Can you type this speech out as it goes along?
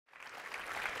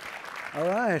All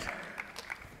right.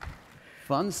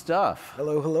 Fun stuff.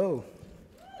 Hello, hello.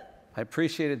 I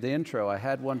appreciated the intro. I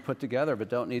had one put together,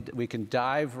 but we can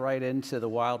dive right into the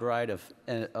wild ride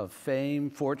of fame,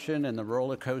 fortune, and the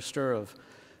roller coaster of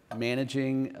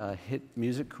managing a hit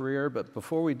music career. But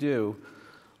before we do,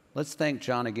 let's thank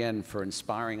John again for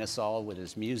inspiring us all with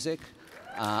his music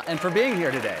and for being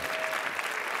here today.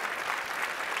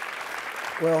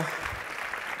 Well,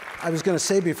 I was going to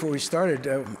say before we started,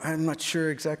 I'm not sure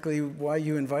exactly why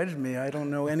you invited me. I don't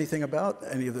know anything about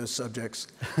any of those subjects.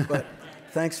 But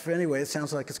thanks for anyway. It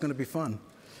sounds like it's going to be fun.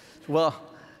 Well,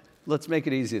 let's make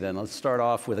it easy then. Let's start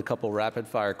off with a couple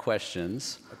rapid-fire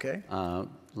questions. Okay.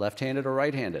 Left-handed or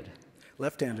right-handed?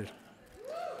 Left-handed.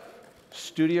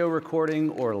 Studio recording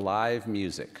or live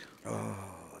music? Oh,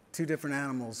 two different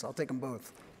animals. I'll take them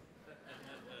both.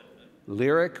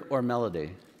 Lyric or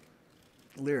melody?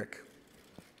 Lyric.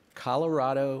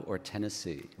 Colorado or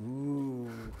Tennessee? Ooh.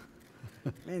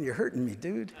 Man, you're hurting me,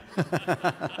 dude.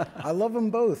 I love them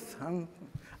both. I'm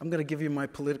going to give you my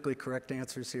politically correct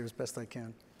answers here as best I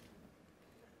can.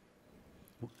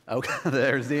 Okay,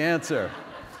 there's the answer.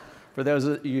 For those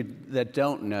of you that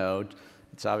don't know,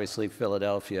 it's obviously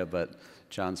Philadelphia, but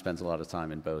John spends a lot of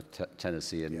time in both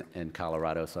Tennessee and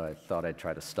Colorado, so I thought I'd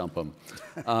try to stump him.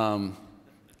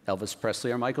 Elvis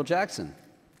Presley or Michael Jackson?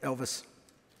 Elvis.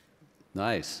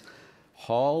 Nice.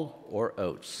 Hall or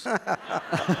Oates?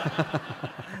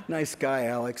 Nice guy,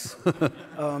 Alex.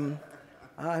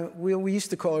 We used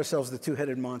to call ourselves the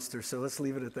two-headed monster, so let's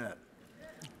leave it at that.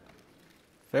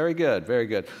 Very good, very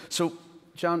good. So,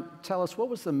 John, tell us, what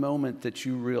was the moment that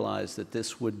you realized that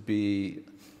this would be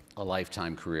a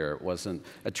lifetime career? It wasn't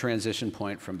a transition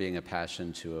point from being a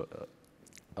passion to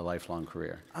a lifelong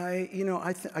career?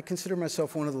 I consider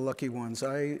myself one of the lucky ones.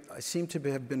 I seem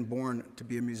to have been born to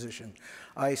be a musician.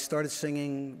 I started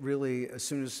singing really as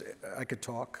soon as I could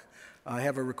talk. I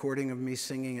have a recording of me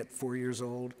singing at 4 years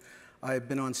old. I've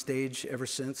been on stage ever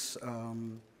since.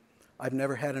 I've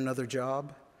never had another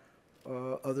job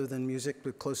other than music.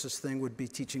 The closest thing would be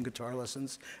teaching guitar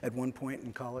lessons at one point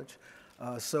in college.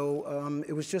 So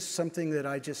it was just something that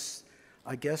I guess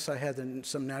I had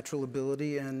some natural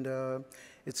ability, and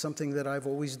it's something that I've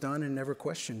always done and never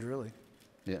questioned, really.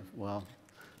 Yeah, well,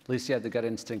 at least you had the gut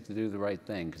instinct to do the right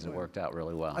thing, because it worked out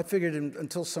really well. I figured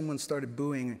until someone started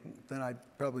booing, then I'd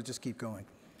probably just keep going.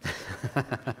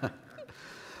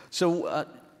 So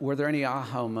were there any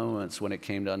aha moments when it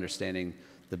came to understanding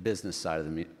the business side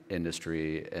of the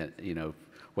industry, and,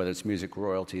 whether it's music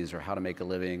royalties or how to make a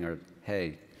living, or,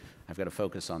 hey, I've got to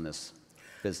focus on this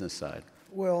business side?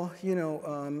 Well,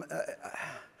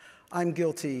 I'm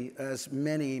guilty, as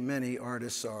many, many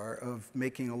artists are, of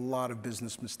making a lot of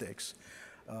business mistakes.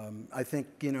 I think,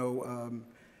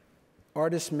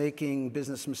 artists making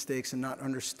business mistakes and not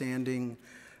understanding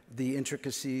the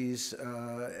intricacies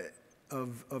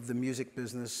of the music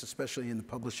business, especially in the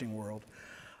publishing world,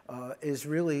 is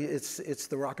really, it's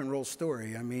the rock and roll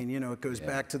story. I mean, it goes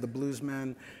back to the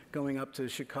bluesmen going up to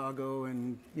Chicago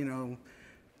and,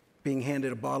 being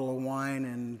handed a bottle of wine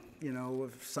and,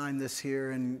 sign this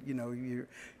here, and,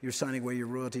 you're signing away your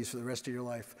royalties for the rest of your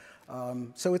life.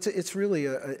 So it's really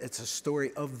a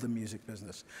story of the music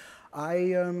business.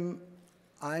 I'm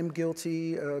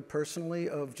guilty personally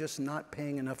of just not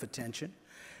paying enough attention,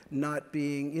 not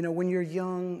being, when you're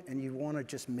young and you want to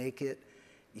just make it,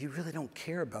 you really don't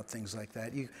care about things like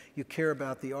that. You care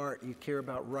about the art, you care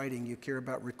about writing, you care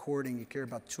about recording, you care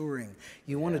about touring.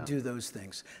 You want to do those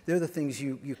things. They're the things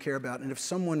you care about. And if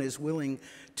someone is willing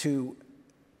to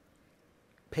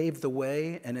pave the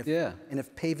way, and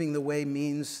if paving the way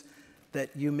means that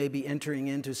you may be entering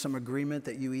into some agreement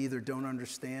that you either don't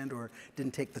understand or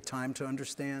didn't take the time to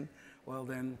understand, well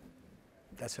then,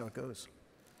 that's how it goes.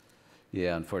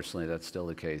 Yeah, unfortunately, that's still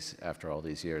the case after all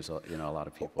these years. A lot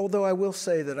of people. Although I will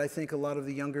say that I think a lot of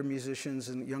the younger musicians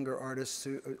and younger artists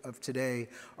of today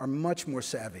are much more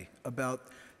savvy about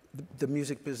the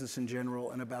music business in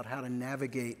general and about how to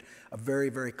navigate a very,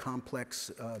 very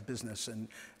complex business and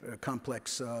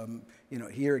complex,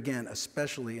 here again,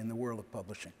 especially in the world of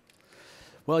publishing.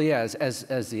 Well, yeah,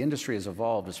 as the industry has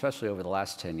evolved, especially over the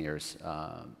last 10 years,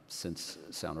 since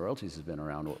Sound Royalties has been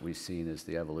around, what we've seen is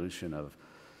the evolution of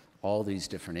all these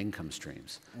different income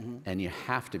streams. Mm-hmm. And you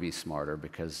have to be smarter,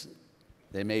 because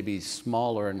they may be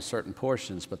smaller in certain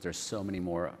portions, but there's so many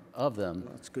more of them.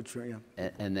 That's good, sure, yeah.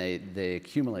 And they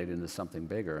accumulate into something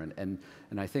bigger. And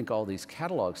I think all these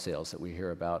catalog sales that we hear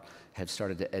about have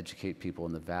started to educate people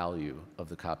in the value of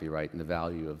the copyright and the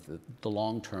value of the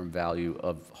long-term value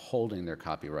of holding their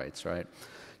copyrights, right?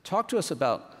 Talk to us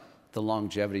about the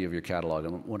longevity of your catalog.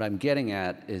 And what I'm getting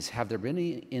at is, have there been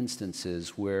any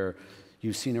instances where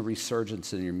you've seen a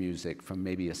resurgence in your music from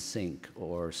maybe a sync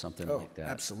or something like that?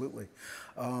 Absolutely.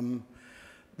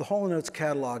 The Hall Oates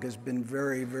catalog has been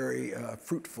very, very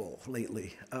fruitful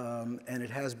lately, and it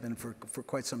has been for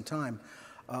quite some time.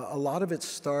 A lot of it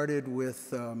started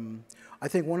with, I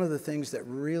think one of the things that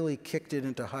really kicked it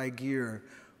into high gear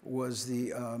was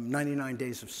the 99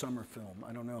 Days of Summer film.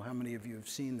 I don't know how many of you have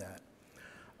seen that.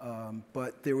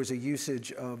 But there was a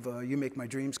usage of You Make My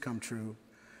Dreams Come True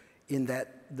in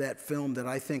that film that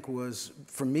I think was,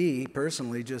 for me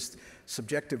personally, just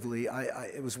subjectively,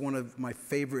 it was one of my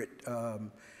favorite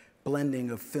blending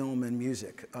of film and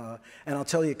music. And I'll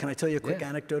tell you, can I tell you a quick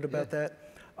anecdote about that?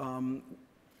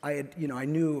 I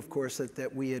knew, of course,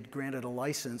 that we had granted a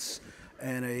license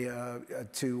and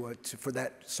for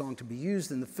that song to be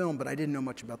used in the film, but I didn't know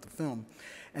much about the film.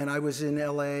 And I was in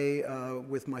LA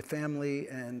with my family,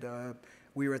 and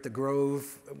we were at the Grove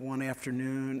one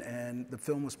afternoon, and the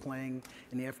film was playing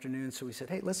in the afternoon, so we said,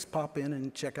 hey, let's pop in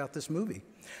and check out this movie.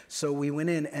 So we went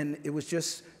in, and it was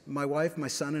just my wife, my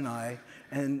son, and I,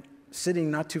 and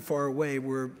sitting not too far away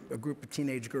were a group of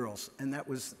teenage girls, and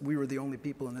we were the only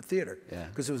people in the theater,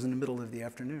 because it was in the middle of the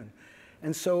afternoon.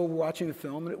 And so watching the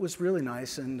film, and it was really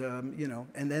nice, and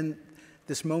and then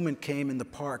this moment came in the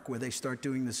park where they start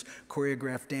doing this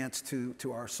choreographed dance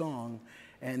to our song,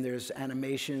 and there's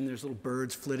animation, there's little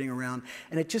birds flitting around,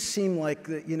 and it just seemed like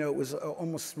it was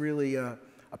almost really a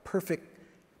perfect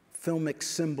filmic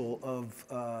symbol of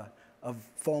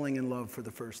falling in love for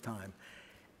the first time.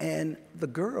 And the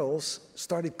girls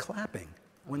started clapping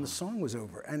when the song was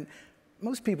over, and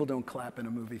most people don't clap in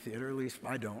a movie theater, at least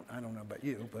I don't know about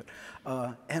you, but,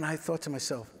 and I thought to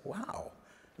myself, wow,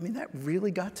 I mean, that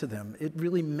really got to them. It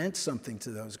really meant something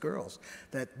to those girls,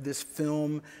 that this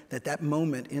film, that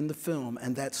moment in the film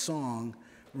and that song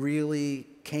really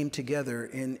came together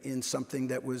in something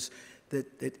that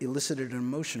elicited an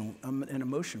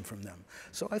emotion from them.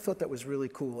 So I thought that was really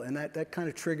cool, and that kind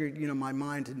of triggered, my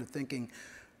mind into thinking,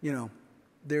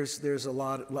 there's a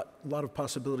lot of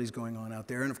possibilities going on out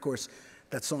there, and of course,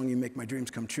 that song, You Make My Dreams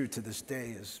Come True, to this day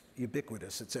is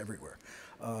ubiquitous. It's everywhere.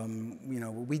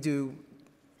 We do,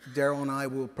 Daryl and I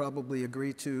will probably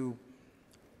agree to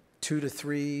 2 to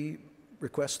 3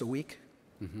 requests a week.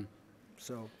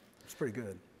 So it's pretty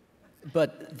good.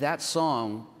 But that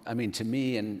song, I mean, to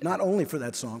me, and not only for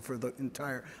that song, for the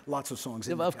entire, lots of songs.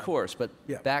 Of course, but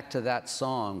back to that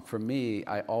song, for me,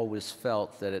 I always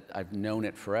felt that I've known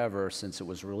it forever since it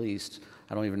was released.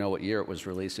 I don't even know what year it was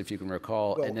released, if you can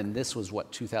recall. Well, and then this was,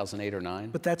 what, 2008 or 9?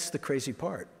 But that's the crazy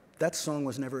part. That song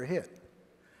was never a hit.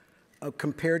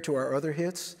 Compared to our other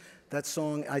hits, that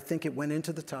song, I think it went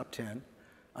into the top 10.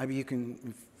 I mean,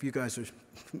 if you guys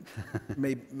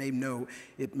may know,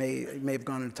 it may have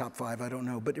gone into the top 5, I don't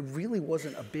know. But it really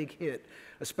wasn't a big hit,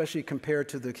 especially compared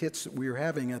to the hits we were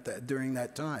having during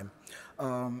that time.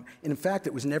 In fact,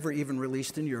 it was never even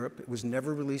released in Europe. It was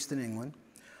never released in England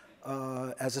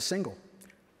as a single.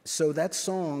 So that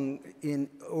song,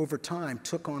 over time,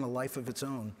 took on a life of its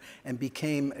own and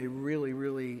became a really,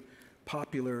 really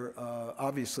popular,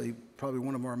 obviously, probably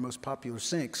one of our most popular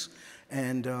syncs.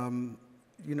 And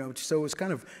so it was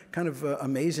kind of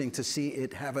amazing to see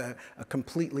it have a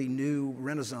completely new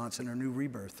renaissance and a new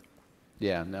rebirth.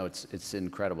 Yeah, no, it's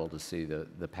incredible to see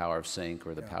the power of sync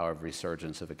or the power of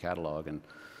resurgence of a catalog, and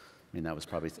I mean that was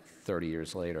probably 30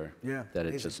 years later that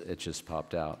it just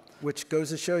popped out. Which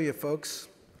goes to show you, folks,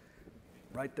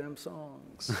 write them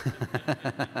songs.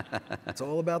 It's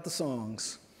all about the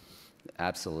songs.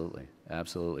 Absolutely,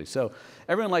 absolutely. So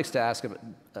everyone likes to ask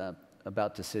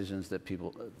about decisions that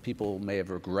people may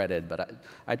have regretted, but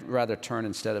I'd rather turn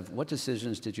instead of what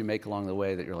decisions did you make along the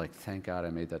way that you're like, thank God I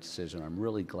made that decision. I'm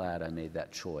really glad I made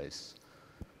that choice.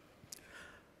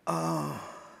 When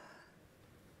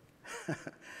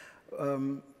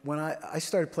I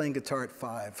started playing guitar at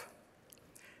 5,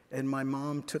 and my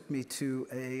mom took me to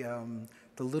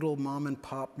the little mom and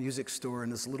pop music store in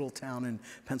this little town in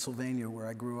Pennsylvania where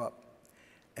I grew up.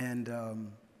 And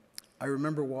I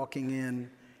remember walking in,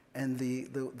 and the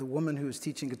woman who was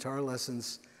teaching guitar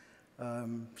lessons,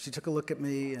 she took a look at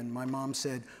me, and my mom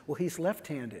said, well, he's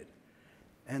left-handed.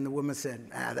 And the woman said,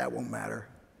 that won't matter.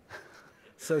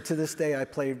 So to this day, I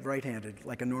play right-handed,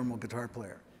 like a normal guitar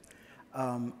player.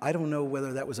 I don't know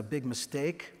whether that was a big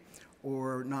mistake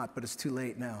or not, but it's too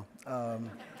late now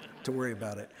to worry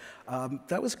about it.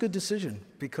 That was a good decision,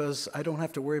 because I don't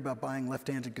have to worry about buying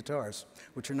left-handed guitars,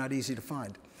 which are not easy to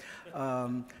find.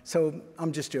 So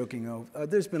I'm just joking.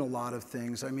 There's been a lot of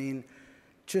things. I mean,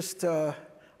 just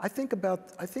I think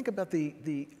about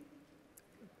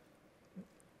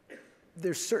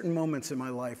there's certain moments in my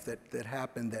life that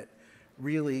happened that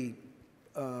really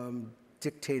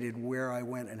dictated where I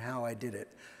went and how I did it.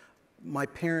 My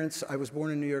parents, I was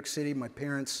born in New York City. My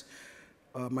parents,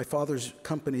 my father's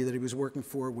company that he was working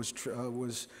for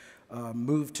was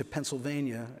moved to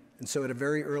Pennsylvania. And so at a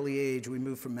very early age, we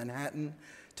moved from Manhattan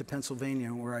to Pennsylvania,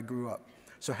 where I grew up.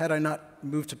 So had I not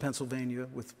moved to Pennsylvania,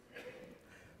 with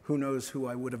who knows who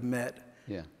I would have met.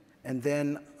 Yeah. And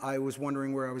then I was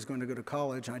wondering where I was going to go to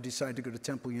college, and I decided to go to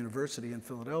Temple University in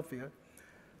Philadelphia.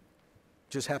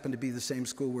 Just happened to be the same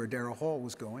school where Daryl Hall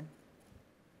was going.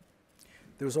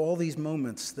 There was all these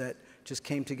moments that just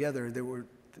came together. There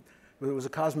was a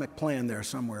cosmic plan there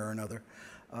somewhere or another.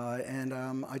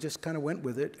 I just kind of went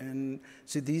with it. And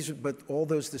see, but all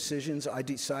those decisions, I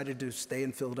decided to stay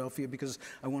in Philadelphia because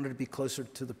I wanted to be closer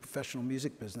to the professional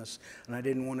music business. And I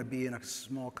didn't want to be in a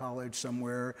small college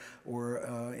somewhere or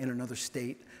in another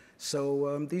state.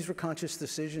 So these were conscious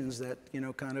decisions that,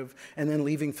 and then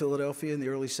leaving Philadelphia in the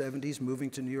early 70s,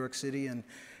 moving to New York City, and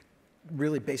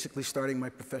really basically starting my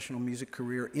professional music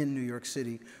career in New York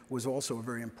City was also a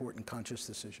very important conscious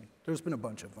decision. There's been a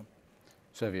bunch of them.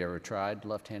 So have you ever tried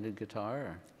left-handed guitar?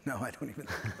 Or? No, I don't even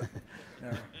think about it.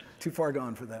 No, too far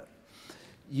gone for that.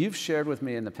 You've shared with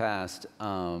me in the past,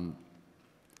 and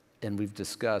we've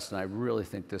discussed, and I really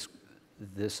think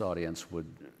this audience would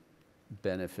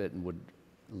benefit and would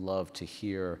love to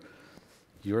hear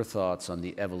your thoughts on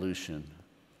the evolution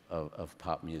of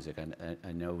pop music.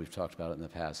 I know we've talked about it in the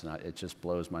past, and it just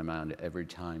blows my mind every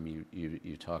time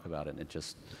you talk about it, and it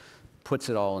just puts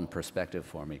it all in perspective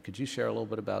for me. Could you share a little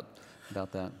bit about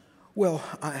that? Well,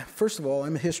 first of all,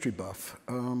 I'm a history buff,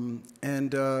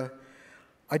 and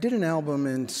I did an album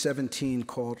in '17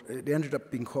 it ended up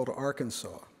being called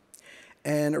Arkansas.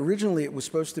 And originally it was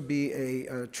supposed to be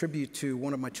a tribute to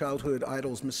one of my childhood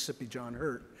idols, Mississippi John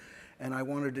Hurt. And I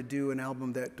wanted to do an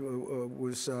album that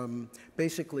was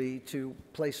basically to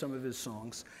play some of his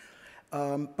songs.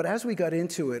 But as we got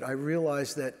into it, I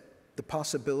realized that the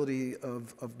possibility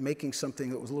of making something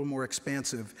that was a little more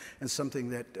expansive and something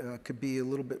that could be a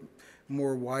little bit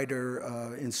more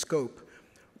wider in scope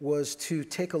was to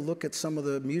take a look at some of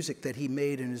the music that he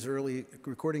made in his early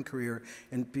recording career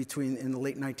in the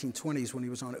late 1920s when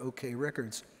he was on OK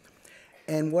Records.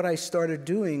 And what I started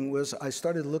doing was I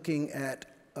started looking at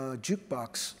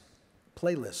jukebox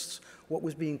playlists, what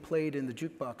was being played in the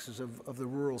jukeboxes of the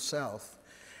rural South.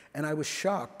 And I was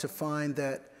shocked to find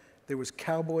that there was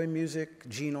cowboy music,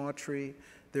 Gene Autry,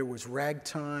 there was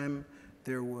ragtime,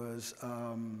 there was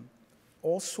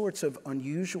all sorts of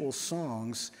unusual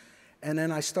songs. And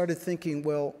then I started thinking,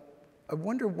 well, I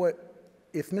wonder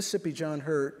if Mississippi John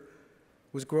Hurt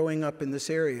was growing up in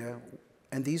this area,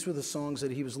 and these were the songs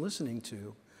that he was listening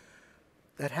to,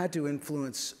 that had to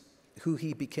influence who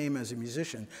he became as a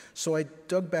musician. So I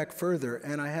dug back further,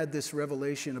 and I had this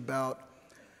revelation about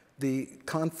the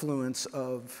confluence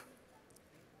of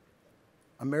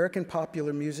American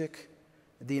popular music,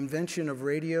 the invention of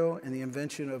radio, and the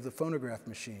invention of the phonograph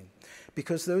machine.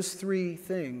 Because those three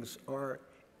things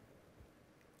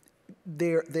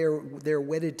they're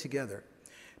wedded together,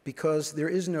 because there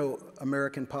is no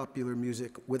American popular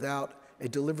music without a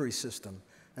delivery system,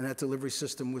 and that delivery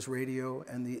system was radio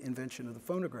and the invention of the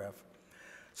phonograph.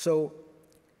 So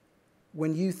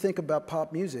when you think about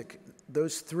pop music,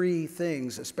 those three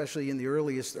things, especially in the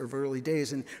earliest of early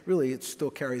days, and really it still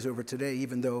carries over today,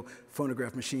 even though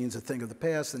phonograph machines are a thing of the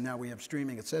past and now we have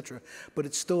streaming, etc., but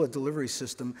it's still a delivery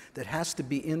system that has to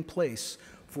be in place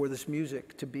for this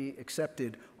music to be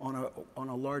accepted on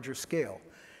a larger scale.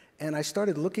 And I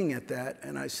started looking at that,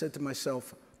 and I said to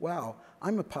myself, wow,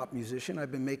 I'm a pop musician.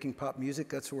 I've been making pop music.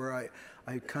 That's where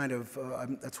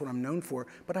that's what I'm known for.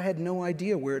 But I had no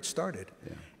idea where it started.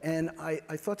 Yeah. And I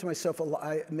thought to myself,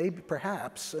 maybe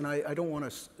perhaps, and I don't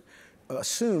want to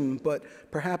assume, but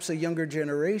perhaps a younger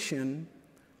generation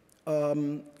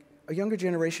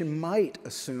might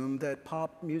assume that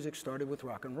pop music started with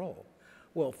rock and roll.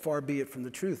 Well, far be it from the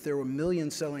truth. There were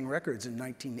million-selling records in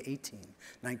 1918,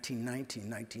 1919,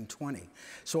 1920.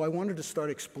 So I wanted to start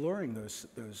exploring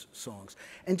those songs.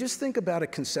 And just think about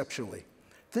it conceptually.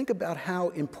 Think about how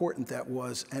important that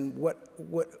was and what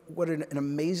an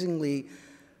amazingly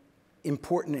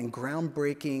important and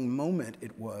groundbreaking moment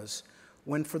it was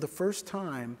when, for the first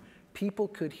time, people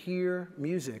could hear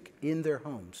music in their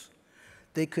homes.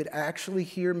 They could actually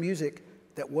hear music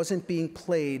that wasn't being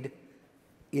played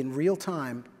in real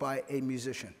time by a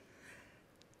musician.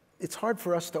 It's hard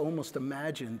for us to almost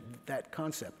imagine that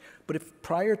concept. But if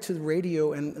prior to the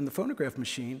radio and the phonograph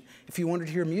machine, if you wanted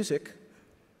to hear music,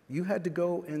 you had to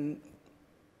go and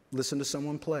listen to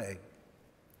someone play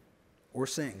or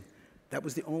sing. That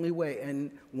was the only way. And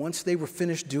once they were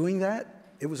finished doing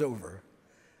that, it was over.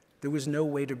 There was no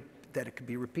way to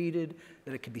be repeated,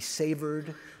 that it could be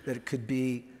savored, that it could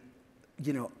be,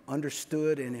 you know,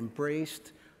 understood and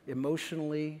embraced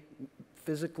emotionally,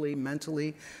 physically,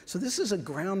 mentally. So this is a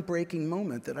groundbreaking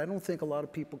moment that I don't think a lot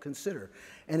of people consider.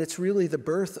 And it's really the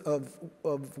birth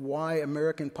of why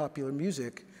American popular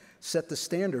music set the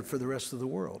standard for the rest of the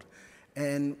world.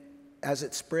 And as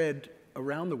it spread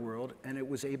around the world, and it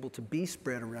was able to be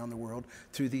spread around the world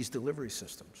through these delivery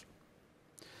systems.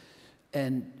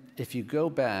 And if you go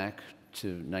back to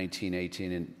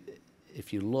 1918, and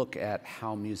if you look at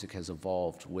how music has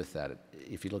evolved with that,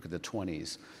 if you look at the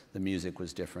 20s, the music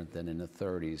was different than in the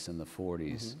 30s and the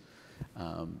 40s.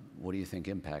 What do you think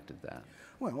impacted that?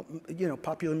 Well, you know,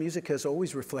 popular music has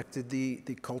always reflected the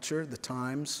culture, the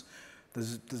times,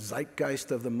 the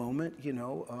zeitgeist of the moment, you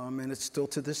know, and it's still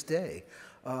to this day.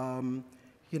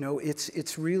 You know,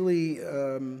 it's really,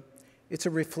 it's a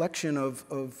reflection of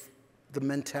the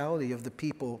mentality of the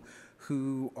people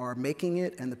who are making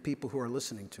it and the people who are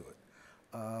listening to it.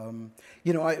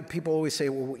 You know, people always say,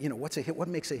 well, you know, what's a hit? What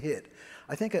makes a hit?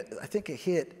 I think a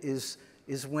hit is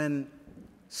when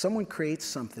someone creates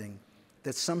something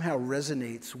that somehow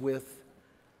resonates with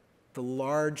a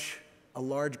large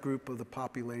group of the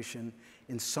population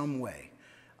in some way.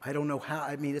 I don't know how.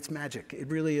 I mean, it's magic. It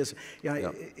really is. You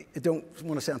know, I don't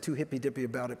want to sound too hippy-dippy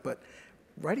about it, but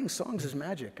writing songs is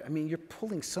magic. I mean, you're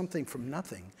pulling something from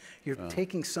nothing. You're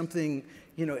taking something,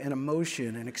 you know, an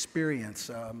emotion, an experience,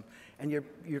 and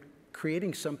you're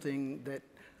creating something that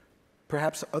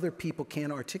perhaps other people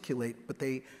can't articulate, but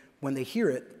when they hear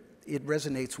it, it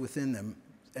resonates within them.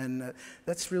 And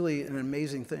that's really an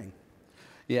amazing thing.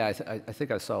 Yeah, I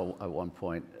think I saw at one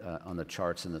point on the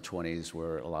charts in the 20s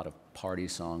were a lot of party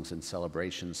songs and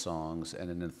celebration songs,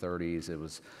 and in the 30s it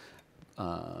was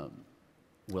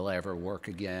Will I Ever Work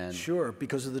Again? Sure,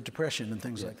 because of the Depression and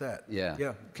things like that.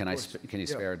 Yeah. Can you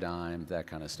spare a dime? That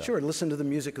kind of stuff. Sure. Listen to the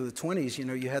music of the 20s. You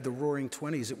know, you had the Roaring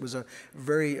 20s. It was a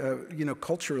very, you know,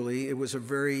 culturally, it was a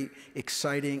very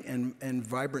exciting and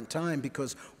vibrant time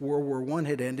because World War I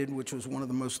had ended, which was one of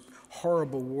the most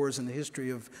horrible wars in the history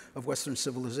of Western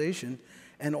civilization.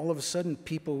 And all of a sudden,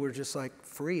 people were just like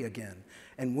free again.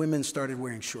 And women started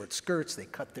wearing short skirts, they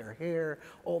cut their hair,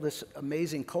 all this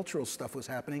amazing cultural stuff was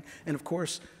happening. And of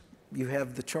course, you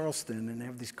have the Charleston, and they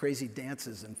have these crazy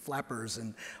dances and flappers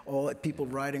and all people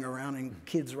riding around and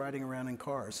kids riding around in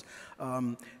cars.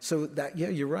 So that, yeah,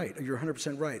 you're right. You're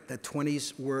 100% right. That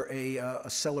 20s were a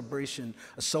celebration,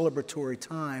 a celebratory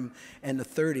time. And the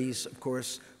 30s, of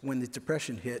course, when the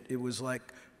Depression hit, it was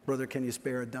like, Brother, Can You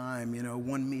Spare a Dime? You know,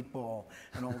 One Meatball,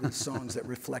 and all these songs that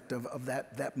reflect of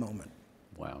that moment.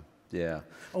 Wow. Yeah.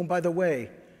 Oh, and by the way,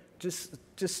 just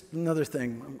another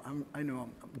thing. I know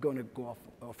I'm going to go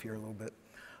off here a little bit.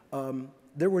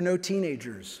 There were no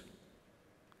teenagers.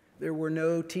 There were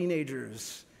no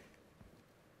teenagers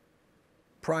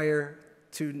prior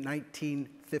to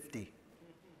 1950.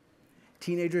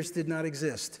 Teenagers did not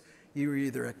exist. You were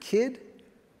either a kid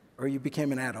or you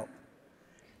became an adult.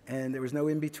 And there was no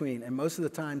in between. And most of the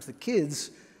times the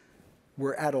kids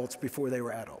were adults before they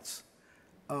were adults.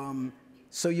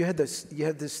 So you had this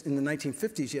in the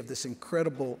 1950s, you have this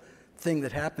incredible thing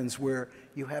that happens where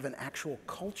you have an actual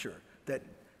culture that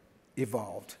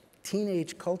evolved,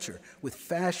 teenage culture with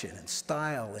fashion and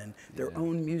style and their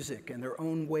own music and their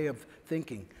own way of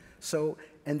thinking. So,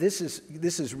 and this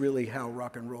is really how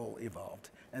rock and roll evolved.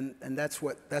 And that's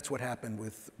what happened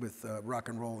with rock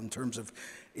and roll in terms of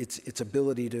its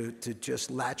ability to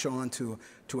just latch on to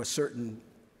a certain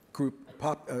group,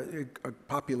 a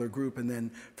popular group, and then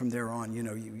from there on, you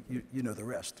know the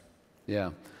rest.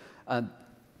 Yeah.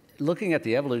 Looking at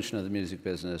the evolution of the music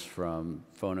business from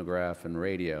phonograph and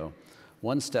radio,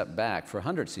 one step back, for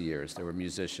hundreds of years, there were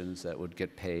musicians that would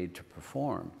get paid to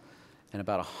perform. And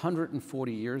about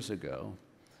 140 years ago,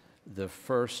 the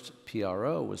first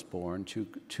PRO was born.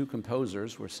 Two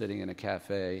composers were sitting in a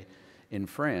cafe in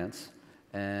France,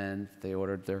 and they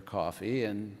ordered their coffee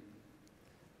and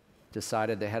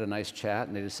decided they had a nice chat,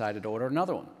 and they decided to order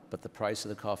another one. But the price of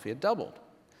the coffee had doubled.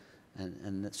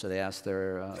 And so they asked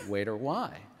their waiter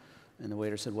why. And the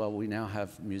waiter said, well, we now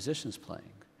have musicians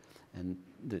playing. And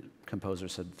the composer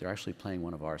said, they're actually playing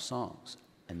one of our songs.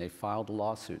 And they filed a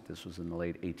lawsuit. This was in the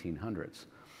late 1800s.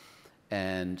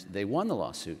 And they won the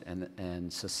lawsuit, and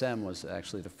SXSW was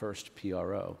actually the first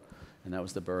PRO, and that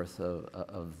was the birth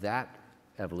of that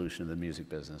evolution of the music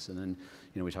business. And then,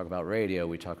 you know, we talk about radio,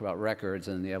 we talk about records,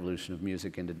 and the evolution of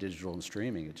music into digital and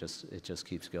streaming. It just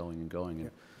keeps going and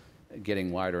going and getting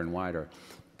wider and wider.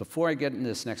 Before I get into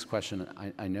this next question,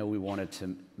 I know we wanted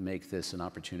to make this an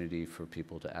opportunity for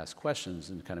people to ask questions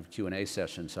in kind of Q&A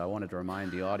session, so I wanted to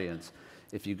remind the audience,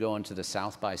 if you go into the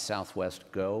South by Southwest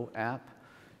Go app,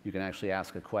 you can actually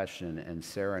ask a question, and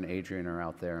Sarah and Adrian are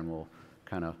out there, and we'll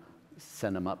kind of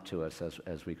send them up to us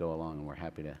as we go along, and we're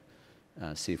happy to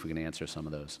see if we can answer some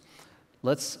of those.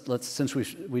 Let's since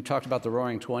we talked about the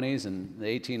Roaring '20s and the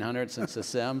 1800s since the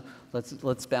SEM,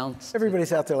 let's bounce.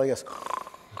 Everybody's out there like us.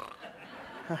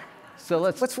 So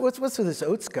what's with this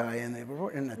Oates guy in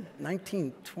the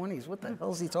 1920s? What the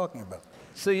hell is he talking about?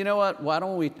 So you know what? Why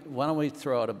don't we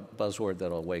throw out a buzzword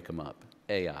that'll wake them up?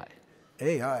 AI.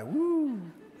 AI. Woo!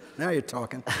 Now you're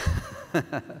talking.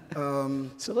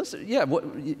 So what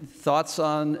thoughts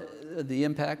on the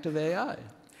impact of AI?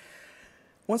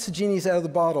 Once the genie's out of the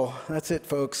bottle, that's it,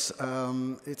 folks.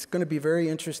 It's going to be a very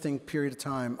interesting period of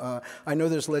time. I know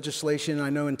there's legislation. I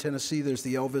know in Tennessee there's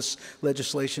the Elvis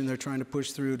legislation they're trying to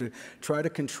push through to try to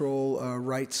control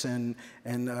rights and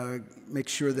make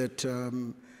sure that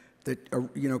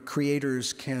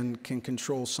creators can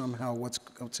control somehow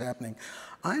what's happening.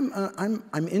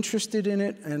 I'm interested in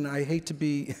it, and I hate to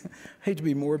be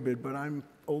morbid, but I'm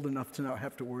old enough to not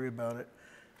have to worry about it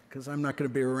because I'm not going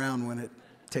to be around when it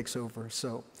takes over.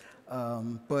 So,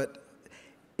 but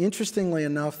interestingly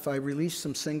enough, I released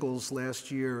some singles last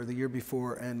year or the year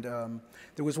before, and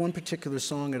there was one particular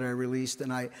song that I released,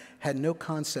 and I had no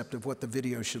concept of what the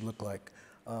video should look like,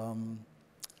 and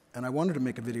I wanted to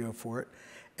make a video for it,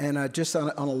 and just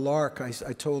on a lark, I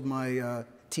told my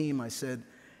team, I said,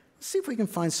 see if we can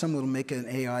find someone who will make an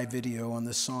AI video on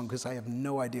this song because I have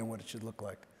no idea what it should look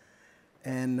like,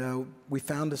 and we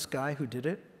found this guy who did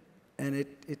it, and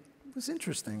it was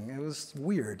interesting. It was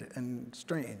weird and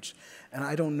strange. And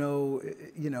I don't know,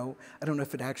 I don't know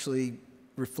if it actually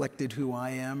reflected who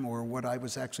I am or what I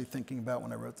was actually thinking about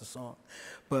when I wrote the song.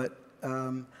 But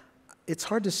it's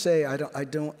hard to say.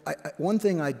 One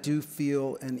thing I do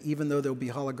feel, and even though there'll be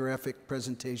holographic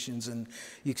presentations and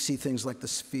you see things like the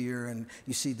Sphere and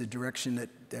you see the direction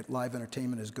that live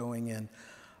entertainment is going in,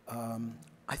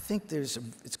 I think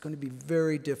it's going to be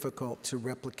very difficult to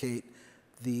replicate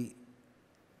the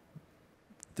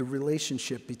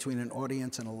relationship between an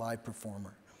audience and a live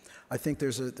performer. I think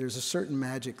there's a certain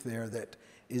magic there that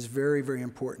is very, very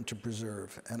important to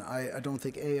preserve. And I don't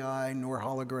think AI, nor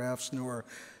holographs, nor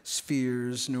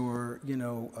spheres, nor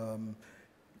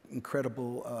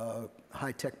incredible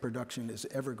high-tech production is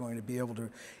ever going to be able to.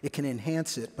 It can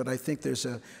enhance it, but I think there's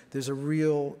a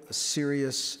real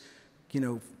serious,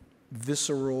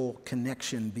 visceral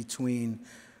connection between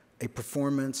a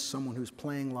performance, someone who's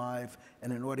playing live,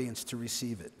 and an audience to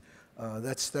receive it.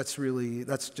 That's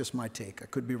just my take. I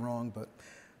could be wrong, but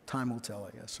time will tell,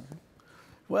 I guess. Right?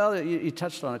 Well, you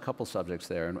touched on a couple subjects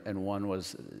there, and one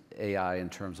was AI in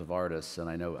terms of artists, and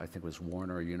I think it was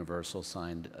Warner or Universal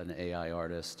signed an AI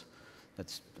artist.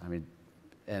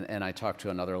 And I talked to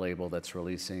another label that's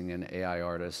releasing an AI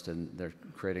artist, and they're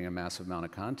creating a massive amount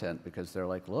of content because they're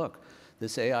like, look,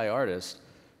 this AI artist,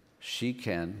 she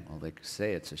can, well, they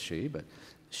say it's a she, but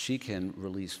she can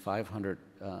release 500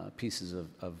 pieces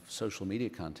of social media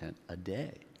content a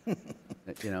day. And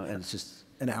it's just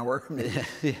an hour.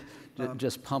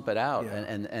 Just pump it out, yeah.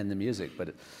 and the music.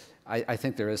 But I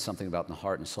think there is something about the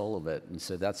heart and soul of it. And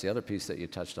so that's the other piece that you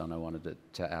touched on I wanted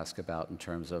to ask about in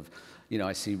terms of,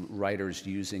 I see writers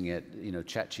using it,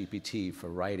 ChatGPT for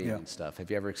writing and stuff. Have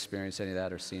you ever experienced any of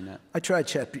that or seen that? I tried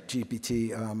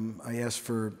ChatGPT. I asked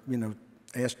for,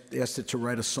 asked it to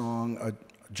write a song, a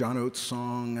John Oates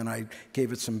song, and I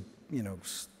gave it some,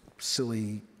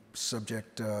 silly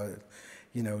subject,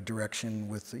 direction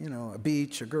with, a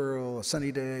beach, a girl, a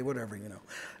sunny day, whatever,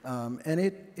 and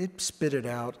it spit it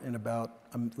out in about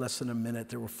less than a minute.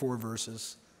 There were 4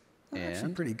 verses.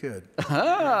 Actually pretty good.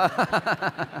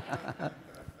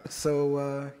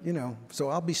 So, so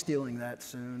I'll be stealing that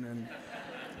soon, and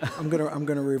I'm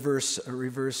gonna reverse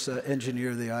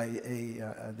engineer the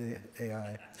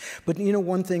AI. But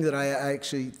one thing that I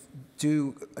actually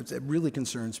do that really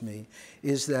concerns me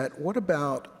is that what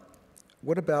about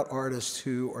artists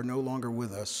who are no longer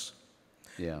with us,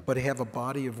 but have a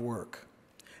body of work?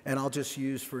 And I'll just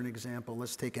use for an example.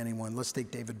 Let's take anyone. Let's take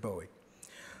David Bowie.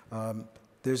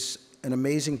 There's an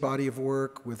amazing body of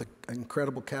work with an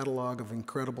incredible catalog of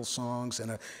incredible songs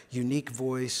and a unique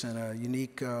voice and a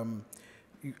unique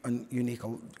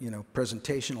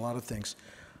presentation, a lot of things.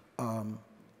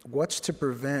 What's to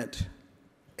prevent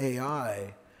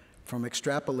AI from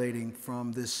extrapolating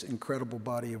from this incredible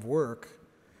body of work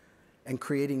and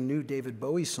creating new David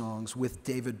Bowie songs with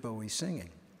David Bowie singing?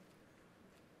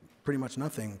 Pretty much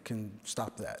nothing can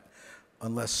stop that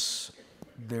unless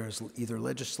there's either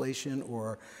legislation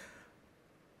or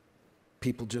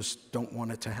people just don't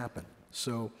want it to happen.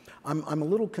 So I'm a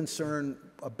little concerned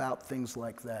about things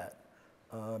like that.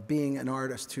 being an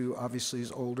artist who obviously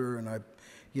is older, and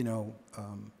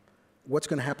what's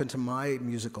going to happen to my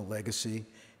musical legacy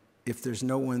if there's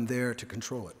no one there to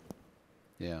control it?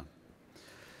 Yeah.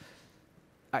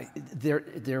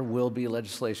 There will be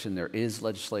legislation. There is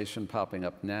legislation popping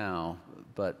up now,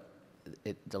 but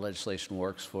the legislation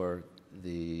works for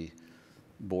the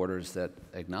borders that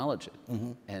acknowledge it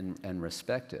and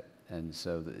respect it. And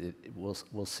so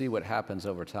we'll see what happens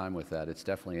over time with that. It's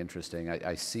definitely interesting.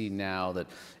 I see now that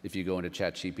if you go into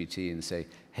ChatGPT and say,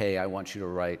 hey, I want you to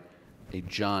write a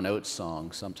John Oates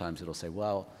song, sometimes it'll say,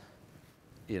 well,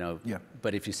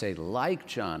 but if you say like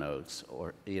John Oates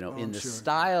or, in the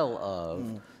style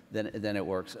of, then it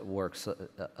works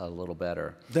a little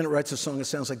better. Then it writes a song that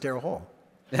sounds like Daryl Hall.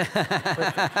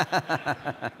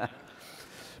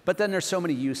 But then there's so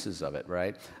many uses of it,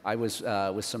 right? I was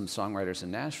with some songwriters in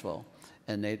Nashville,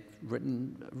 and they'd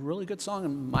written a really good song,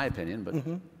 in my opinion, but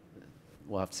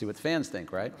we'll have to see what the fans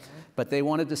think, right? But they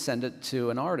wanted to send it to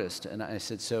an artist, and I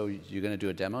said, so you're going to do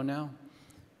a demo now?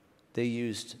 They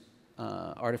used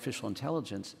artificial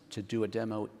intelligence to do a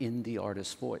demo in the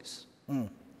artist's voice.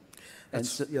 And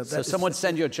so someone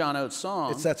send you a John Oates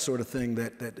song. It's that sort of thing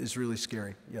that is really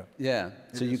scary. Yeah. Yeah.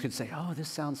 So you could say, oh, this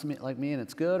sounds to me like me and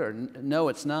it's good, or no,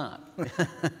 it's not.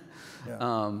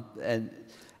 And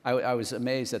I was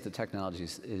amazed at the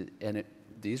technologies. And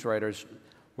these writers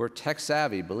were tech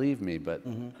savvy, believe me, but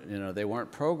they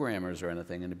weren't programmers or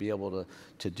anything. And to be able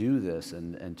to do this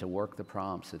and to work the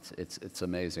prompts, it's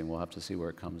amazing. We'll have to see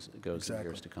where it goes in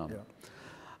years to come.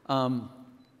 Yeah.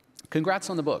 Congrats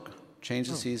on the book. Change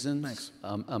the Seasons, thanks.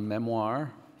 A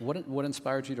memoir. What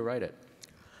inspired you to write it?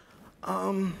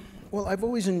 Well, I've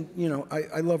always,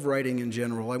 I love writing in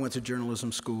general. I went to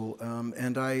journalism school,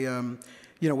 and I,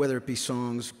 whether it be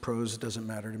songs, prose, it doesn't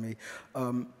matter to me.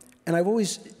 And I've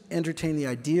always entertained the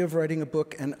idea of writing a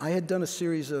book, and I had done a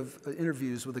series of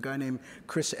interviews with a guy named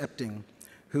Chris Epting,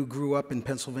 who grew up in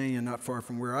Pennsylvania, not far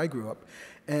from where I grew up.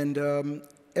 And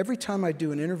every time I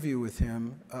do an interview with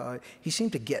him, he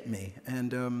seemed to get me,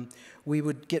 and we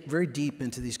would get very deep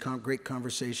into these great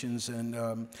conversations.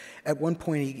 And at one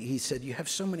point, he said, "You have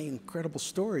so many incredible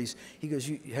stories." He goes,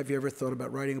 "Have you ever thought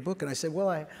about writing a book?" And I said, "Well,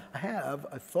 I have.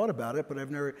 I've thought about it, but I've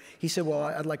never." He said, "Well,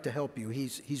 I'd like to help you."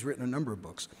 He's written a number of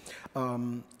books,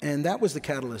 and that was the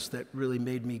catalyst that really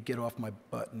made me get off my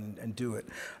butt and do it.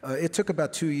 It took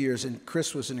about 2 years, and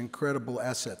Chris was an incredible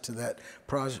asset to that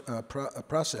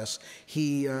process.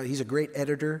 He's a great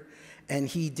editor, and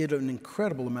he did an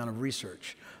incredible amount of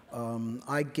research.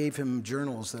 I gave him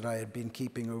journals that I had been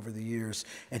keeping over the years,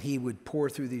 and he would pour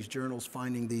through these journals,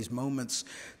 finding these moments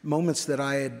that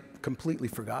I had completely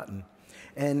forgotten.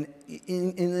 And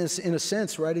in a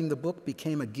sense, writing the book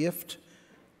became a gift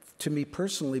to me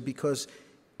personally, because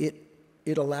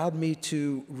it allowed me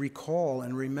to recall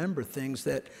and remember things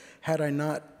that, had I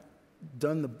not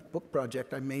done the book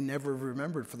project, I may never have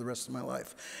remembered for the rest of my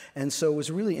life. And so it was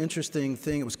a really interesting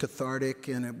thing. It was cathartic,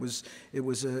 and it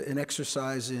was an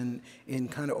exercise in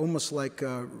kind of almost like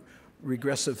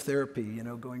regressive therapy,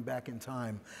 going back in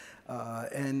time.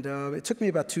 And it took me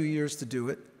about 2 years to do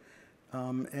it.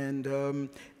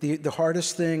 The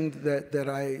hardest thing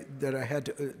that I had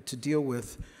to deal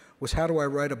with was, how do I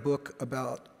write a book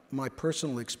about my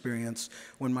personal experience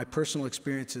when my personal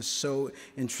experience is so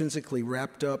intrinsically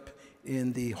wrapped up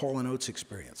in the Hall Oates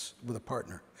experience with a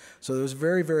partner. So it was a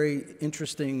very, very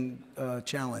interesting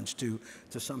challenge to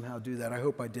somehow do that. I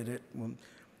hope I did it.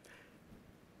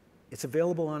 It's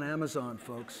available on Amazon,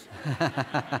 folks.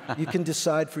 You can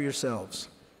decide for yourselves.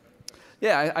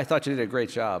 Yeah, I thought you did a great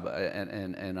job,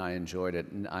 and I enjoyed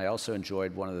it. And I also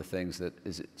enjoyed one of the things that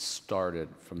it started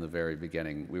from the very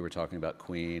beginning. We were talking about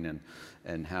Queen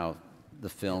and how the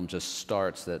film just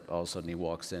starts, that all of a sudden he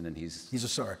walks in and he's a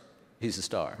star. He's a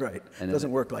star. Right. And it doesn't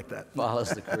work like that.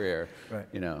 Follows the career. Right.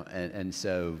 And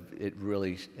so it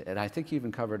really, and I think you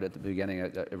even covered at the beginning,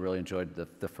 I really enjoyed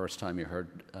the first time you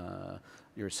heard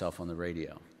yourself on the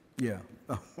radio. Yeah.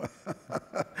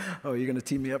 Oh, you're going to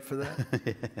tee me up for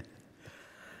that?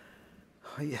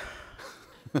 Oh, yeah.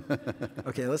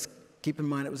 Okay, let's keep in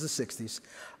mind it was the 60s.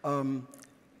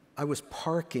 I was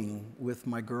parking with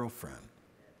my girlfriend.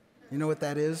 You know what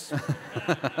that is?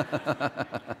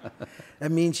 That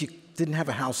means you didn't have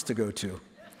a house to go to.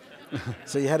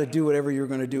 So you had to do whatever you were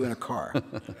going to do in a car.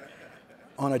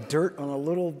 On a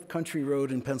little country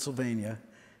road in Pennsylvania.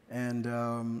 And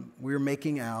we were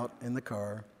making out in the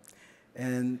car.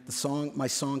 And my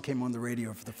song came on the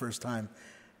radio for the first time.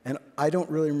 And I don't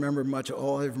really remember much.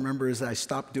 All I remember is I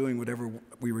stopped doing whatever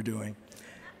we were doing.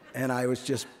 And I was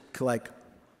just like,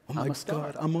 oh my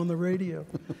God, I'm on the radio.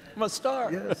 I'm a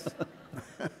star. Yes.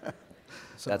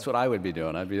 That's what I would be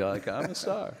doing. I'd be like, I'm a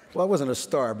star. Well, I wasn't a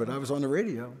star, but I was on the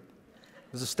radio.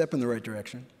 It was a step in the right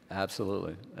direction.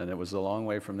 Absolutely. And it was a long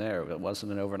way from there. It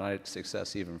wasn't an overnight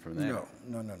success even from there.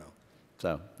 No.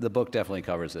 So the book definitely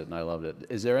covers it, and I loved it.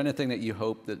 Is there anything that you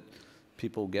hope that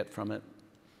people get from it?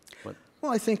 What?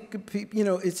 Well, I think, you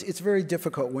know, it's very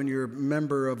difficult when you're a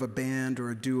member of a band or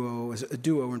a duo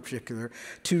in particular,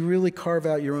 to really carve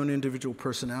out your own individual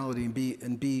personality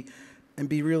and be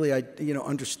really, you know,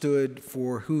 understood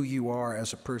for who you are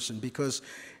as a person. Because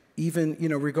even, you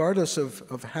know, regardless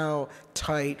of how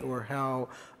tight or how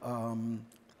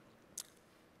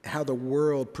the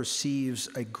world perceives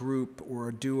a group or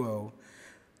a duo,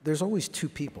 there's always two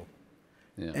people.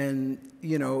 Yeah. And,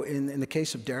 you know, in the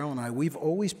case of Daryl and I, we've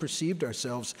always perceived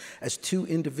ourselves as two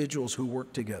individuals who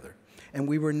work together. And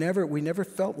we never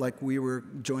felt like we were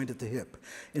joined at the hip.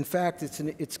 In fact,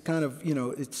 it's kind of, you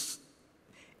know,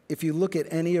 if you look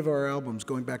at any of our albums,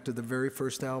 going back to the very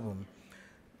first album,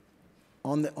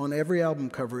 on every album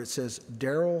cover it says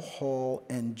Daryl, Hall,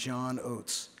 and John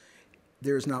Oates.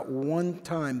 There's not one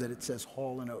time that it says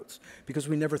Hall and Oates, because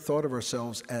we never thought of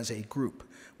ourselves as a group.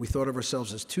 We thought of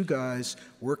ourselves as two guys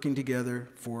working together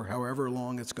for however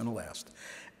long it's going to last.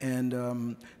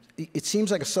 And it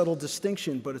seems like a subtle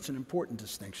distinction, but it's an important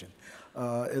distinction.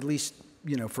 At least,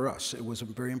 you know, for us, it was a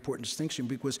very important distinction,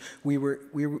 because we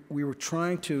were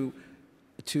trying to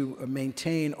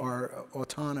maintain our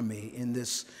autonomy in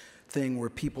this thing where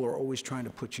people are always trying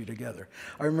to put you together.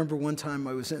 I remember one time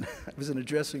I was in a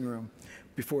dressing room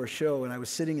before a show, and I was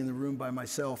sitting in the room by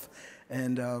myself,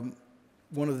 and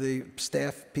one of the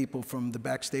staff people from the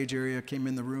backstage area came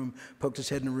in the room, poked his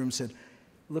head in the room,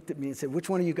 looked at me and said, "Which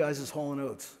one of you guys is Hall and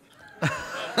Oates?"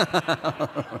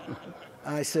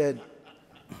 I said,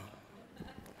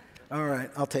 "All right,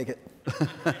 I'll take it."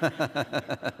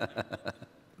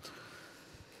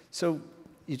 So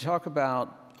you talk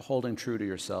about holding true to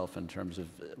yourself in terms of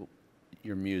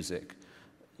your music.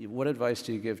 What advice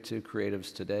do you give to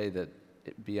creatives today that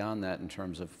beyond that in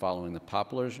terms of following the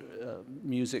popular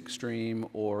music stream,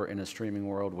 or in a streaming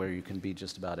world where you can be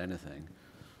just about anything?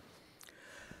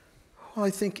 Well,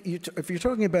 I think if you're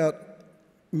talking about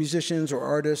musicians or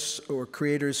artists or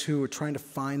creators who are trying to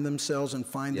find themselves and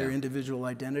find their individual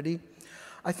identity,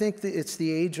 I think that it's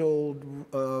the age-old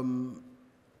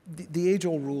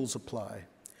rules apply.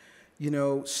 You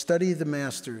know, study the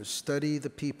masters, study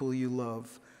the people you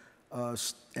love,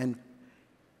 and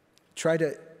try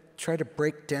to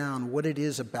break down what it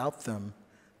is about them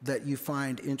that you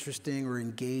find interesting or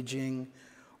engaging,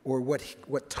 or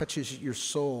what touches your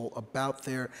soul about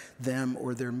them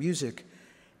or their music.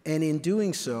 And in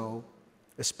doing so,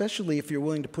 especially if you're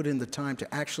willing to put in the time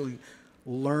to actually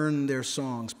learn their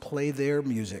songs, play their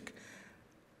music,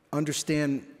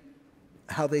 understand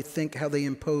how they think, how they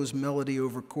impose melody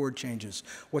over chord changes,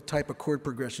 what type of chord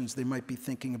progressions they might be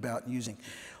thinking about using.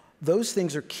 Those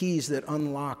things are keys that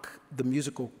unlock the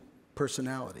musical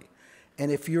personality.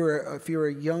 And if you're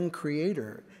a young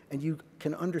creator and you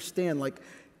can understand, like,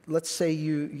 let's say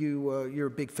you're a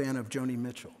big fan of Joni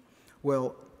Mitchell.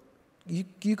 Well,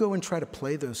 you go and try to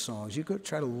play those songs. You go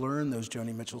try to learn those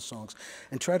Joni Mitchell songs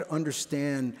and try to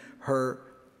understand her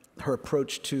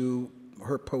approach to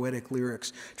her poetic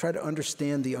lyrics. Try to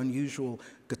understand the unusual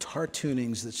guitar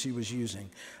tunings that she was using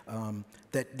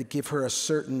that give her a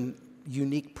certain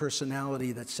unique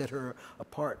personality that set her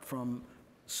apart from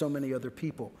so many other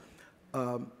people.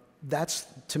 To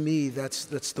me, that's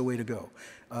the way to go.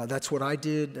 That's what I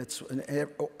did. That's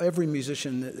every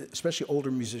musician, especially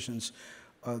older musicians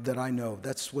that I know,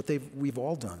 that's what we've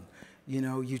all done. You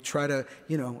know, you try to,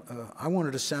 you know, I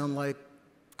wanted to sound like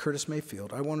Curtis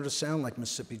Mayfield. I wanted to sound like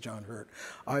Mississippi John Hurt.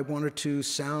 I wanted to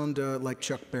sound like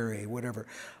Chuck Berry, whatever.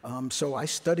 So I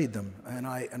studied them, and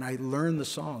I learned the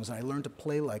songs, and I learned to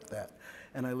play like that,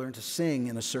 and I learned to sing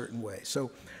in a certain way. So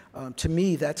to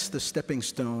me, that's the stepping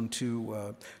stone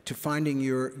to finding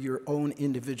your own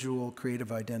individual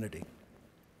creative identity.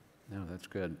 No, that's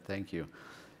good. Thank you.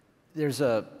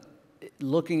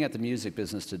 Looking at the music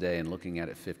business today and looking at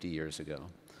it 50 years ago,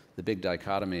 the big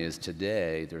dichotomy is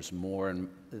today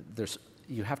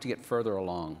you have to get further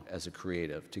along as a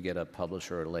creative to get a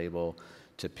publisher or label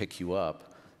to pick you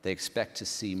up. They expect to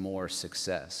see more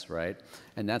success, right?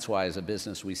 And that's why as a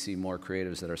business we see more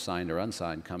creatives that are signed or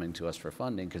unsigned coming to us for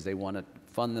funding, because they want to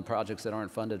fund the projects that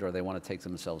aren't funded, or they want to take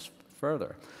themselves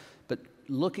further. But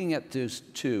looking at those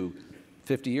two,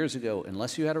 50 years ago,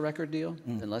 unless you had a record deal,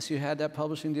 unless you had that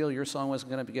publishing deal, your song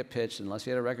wasn't going to get pitched. Unless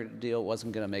you had a record deal, it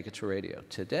wasn't going to make it to radio.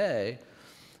 Today,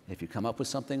 if you come up with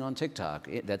something on TikTok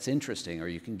that's interesting, or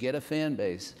you can get a fan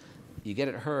base, you get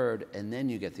it heard, and then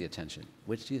you get the attention.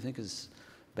 Which do you think is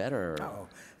better? No,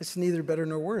 it's neither better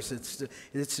nor worse. It's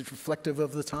reflective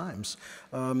of the times.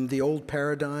 The old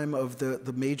paradigm of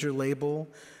the major label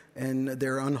and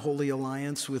their unholy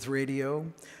alliance with radio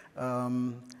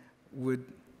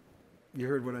you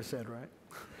heard what I said, right?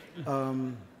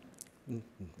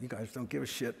 You guys don't give a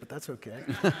shit, but that's okay.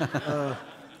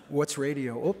 What's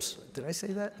radio? Oops, did I say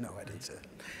that? No, I didn't say that.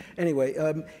 Anyway,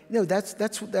 no,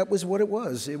 that was what it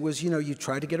was. It was, you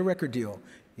tried to get a record deal.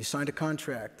 You signed a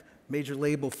contract. Major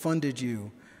label funded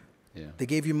you. Yeah. They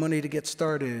gave you money to get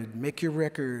started, make your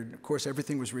record. Of course,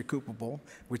 everything was recoupable,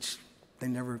 which they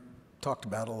never talked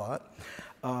about a lot.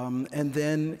 And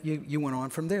then you went on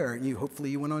from there. Hopefully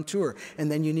you went on tour. And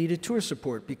then you needed tour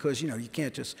support because, you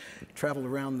can't just travel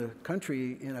around the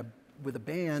country with a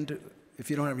band if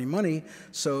you don't have any money.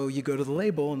 So you go to the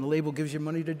label, and the label gives you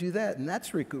money to do that, and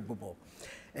that's recoupable.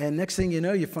 And next thing you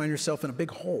know, you find yourself in a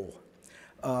big hole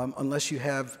unless you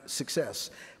have success.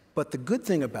 But the good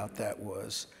thing about that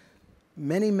was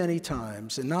many, many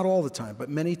times, and not all the time, but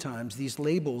many times, these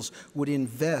labels would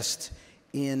invest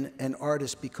in an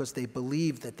artist because they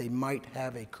believed that they might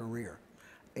have a career,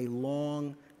 a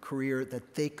long career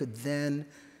that they could then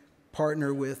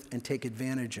partner with and take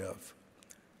advantage of.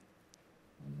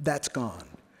 That's gone.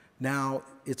 Now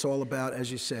it's all about,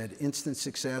 as you said, instant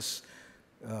success,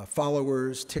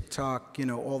 followers, TikTok,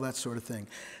 all that sort of thing.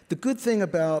 The good thing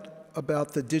about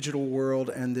the digital world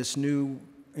and this new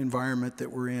environment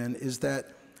that we're in is that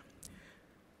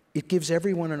it gives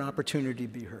everyone an opportunity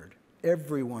to be heard.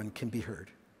 Everyone can be heard.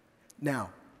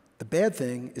 Now, the bad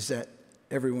thing is that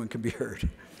everyone can be heard.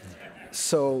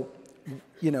 So,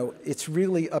 it's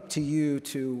really up to you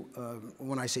to,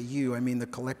 when I say you, I mean the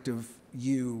collective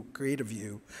you, creative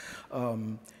you.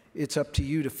 It's up to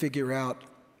you to figure out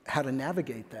how to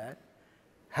navigate that,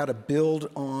 how to build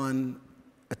on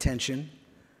attention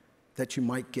that you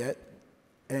might get,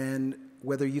 and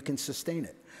whether you can sustain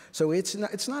it. So it's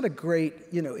not a great,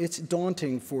 it's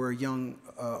daunting for a young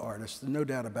artist, no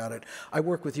doubt about it. I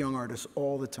work with young artists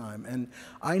all the time, and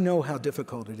I know how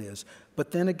difficult it is.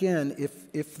 But then again,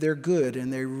 if they're good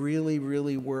and they really,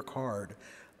 really work hard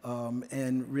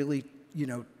and really,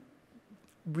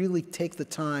 really take the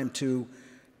time to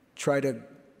try to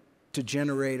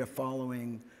generate a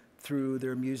following through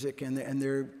their music and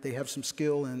they have some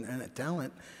skill and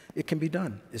talent, it can be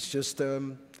done. It's just,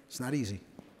 it's not easy.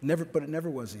 But it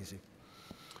never was easy.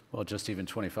 Well, just even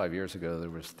 25 years ago, there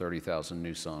was 30,000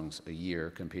 new songs a year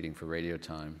competing for radio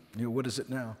time. What is it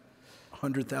now?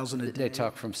 100,000 a day? They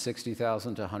talk from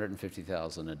 60,000 to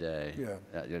 150,000 a day.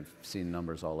 Yeah. You've seen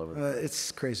numbers all over.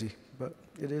 It's crazy, but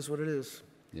it is what it is.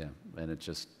 Yeah, and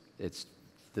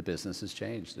the business has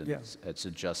changed. And it's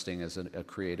adjusting as a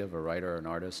creative, a writer, an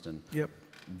artist, and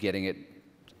getting it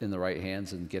in the right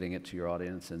hands and getting it to your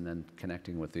audience and then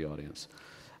connecting with the audience.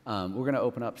 We're going to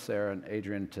open up, Sarah and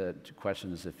Adrian, to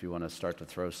questions if you want to start to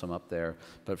throw some up there.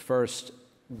 But first,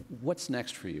 what's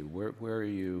next for you? Where are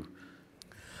you?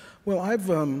 Well,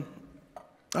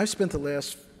 I've spent the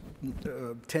last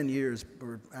 10 years,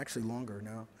 or actually longer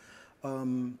now,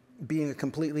 being a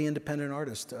completely independent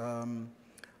artist.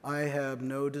 I have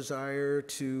no desire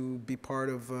to be part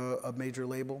of a major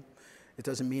label. It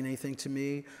doesn't mean anything to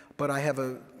me. But I have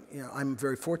I'm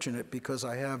very fortunate because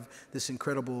I have this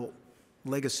incredible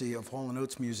legacy of Hall &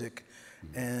 Oates music,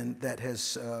 and that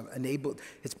has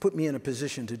it's put me in a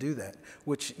position to do that,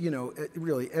 which,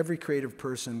 really every creative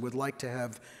person would like to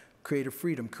have creative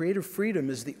freedom. Creative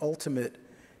freedom is the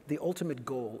ultimate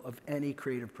goal of any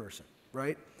creative person,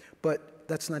 right? But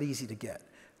that's not easy to get.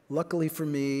 Luckily for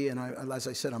me, and as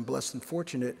I said, I'm blessed and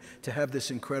fortunate to have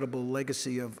this incredible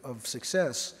legacy of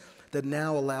success that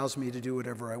now allows me to do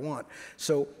whatever I want.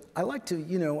 So I like to,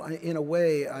 in a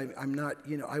way, I'm not,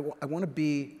 I want to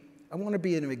be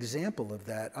an example of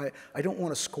that. I don't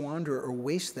want to squander or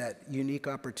waste that unique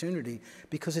opportunity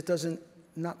because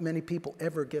not many people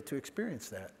ever get to experience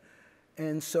that.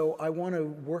 And so I want to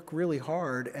work really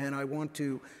hard, and I want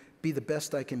to be the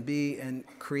best I can be and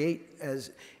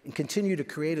continue to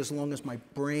create as long as my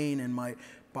brain and my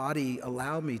body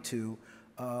allow me to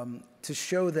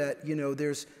show that,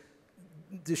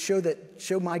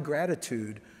 show my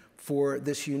gratitude for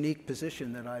this unique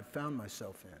position that I've found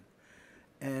myself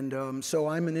in. And so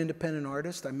I'm an independent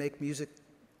artist. I make music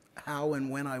how and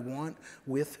when I want,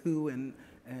 with who and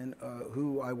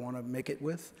who I want to make it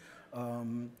with.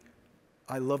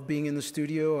 I love being in the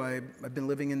studio. I've been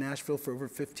living in Nashville for over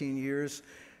 15 years,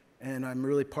 and I'm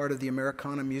really part of the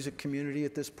Americana music community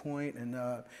at this point. And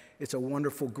it's a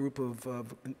wonderful group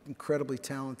of incredibly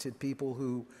talented people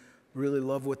who really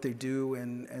love what they do,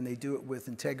 and they do it with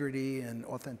integrity and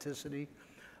authenticity.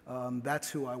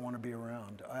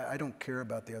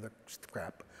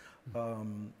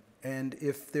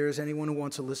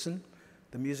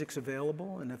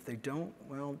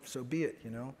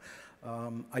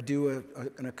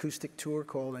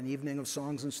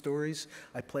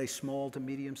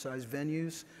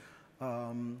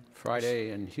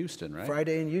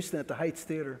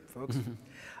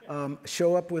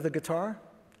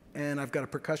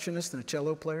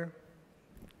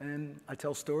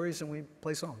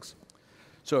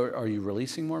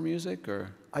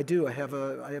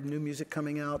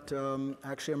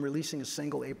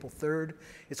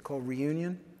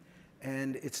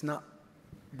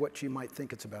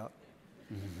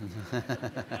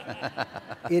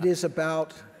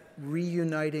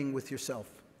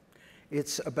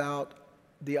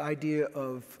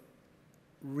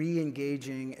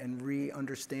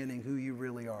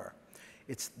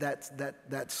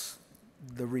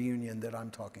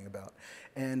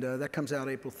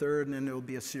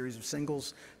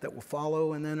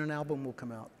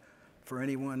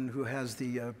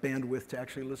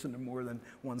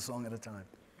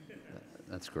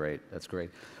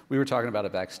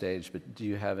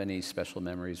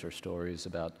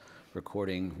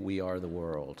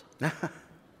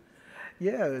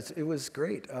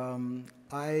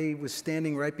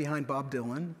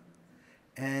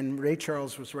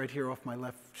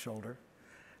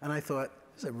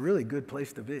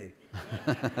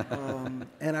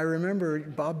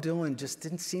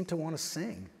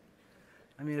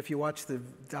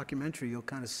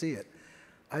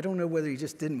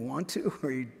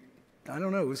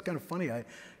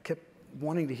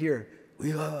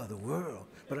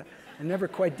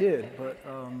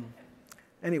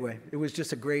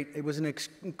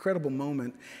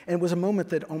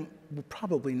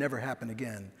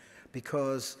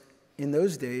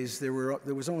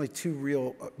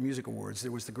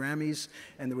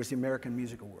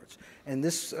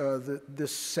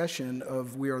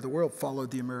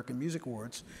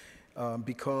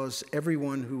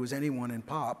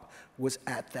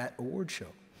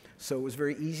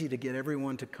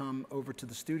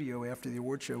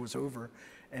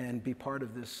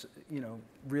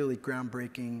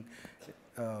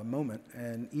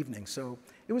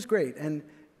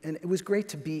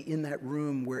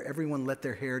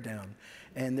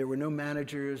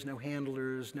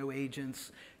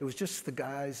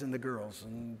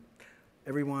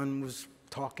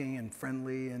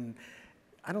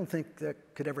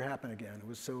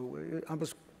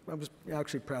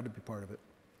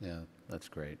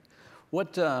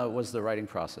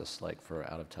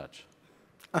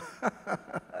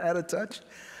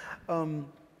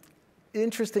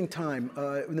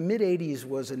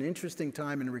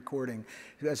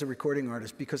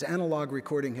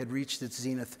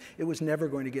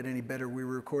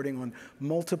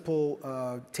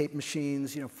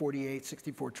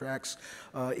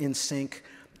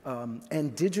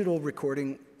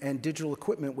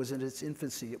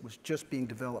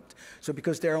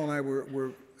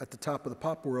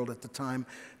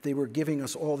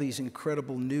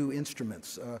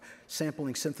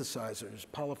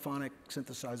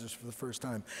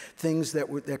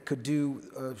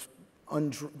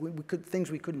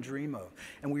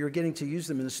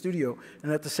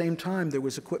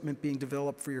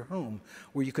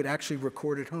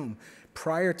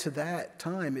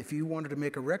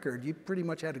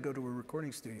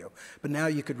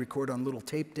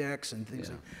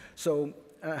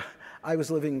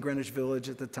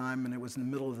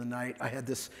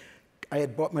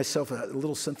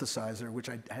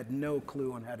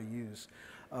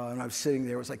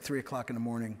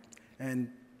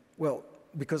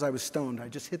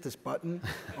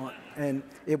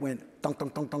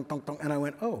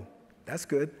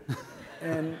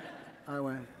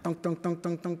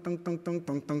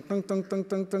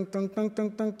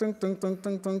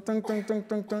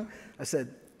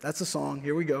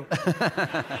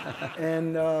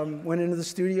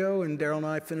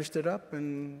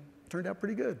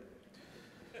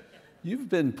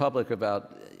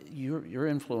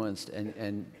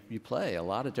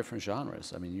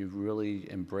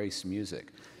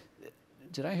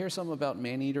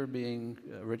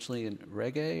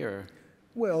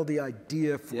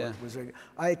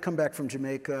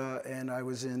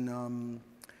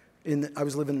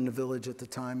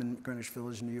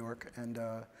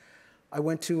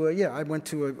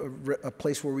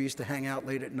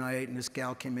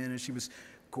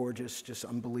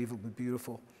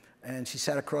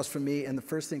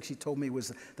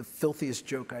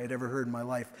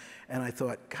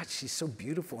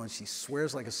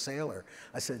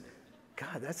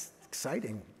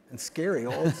 and scary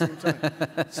all at the same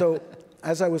time. So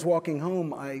as I was walking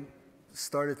home, I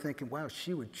started thinking, wow,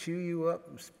 she would chew you up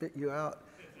and spit you out.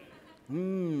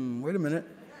 Wait a minute.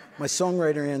 My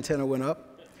songwriter antenna went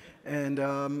up, and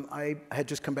I had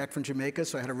just come back from Jamaica,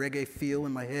 so I had a reggae feel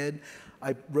in my head.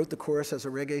 I wrote the chorus as a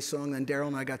reggae song, then Daryl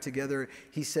and I got together.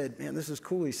 He said, man, this is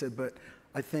cool. He said, but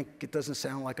I think it doesn't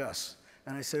sound like us.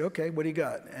 And I said, okay, what do you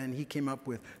got? And he came up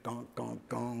with gong, gong,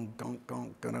 gong, gong,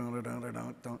 gong, gong, gong, gong,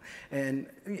 gong, gong. And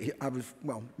I was,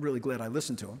 well, really glad I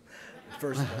listened to him,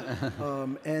 first of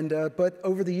all. But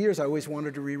over the years, I always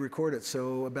wanted to re-record it.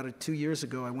 So about 2 years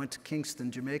ago, I went to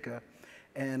Kingston, Jamaica,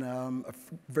 and a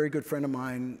very good friend of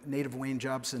mine, native Wayne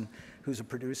Jobson, who's a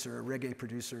producer, a reggae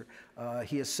producer,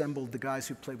 he assembled the guys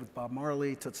who played with Bob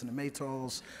Marley, Toots and the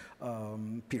Maytals,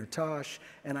 Peter Tosh,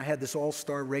 and I had this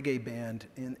all-star reggae band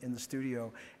in the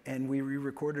studio, and we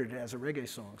re-recorded it as a reggae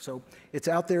song. So it's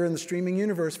out there in the streaming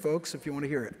universe, folks, if you want to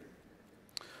hear it.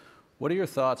 What are your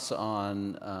thoughts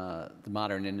on the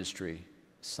modern industry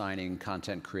signing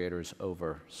content creators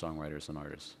over songwriters and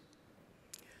artists?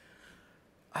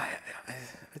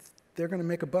 They're going to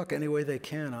make a buck any way they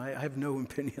can. I have no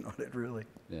opinion on it, really.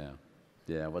 Yeah.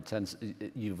 Yeah, well,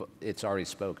 it's already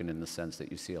spoken in the sense that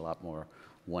you see a lot more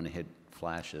one-hit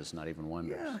flashes, not even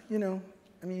wonders. Yeah, you know,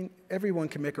 I mean, everyone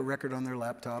can make a record on their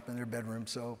laptop in their bedroom,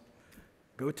 so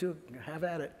have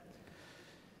at it.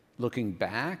 Looking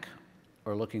back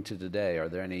or looking to today, are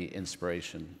there any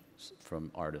inspirations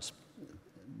from artists?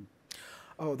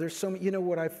 Oh, there's so many. You know,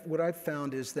 what I've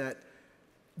found is that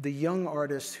the young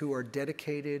artists who are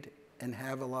dedicated and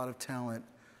have a lot of talent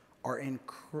are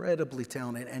incredibly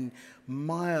talented and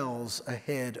miles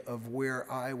ahead of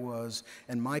where I was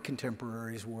and my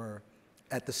contemporaries were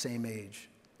at the same age.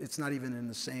 It's not even in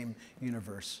the same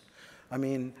universe. I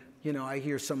mean, you know, I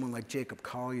hear someone like Jacob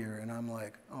Collier and I'm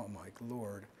like, oh my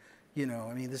Lord. You know,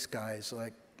 I mean, this guy's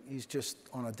like, he's just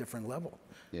on a different level.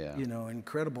 Yeah. You know,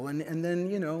 incredible. And then,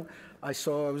 you know, I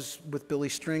was with Billy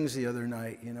Strings the other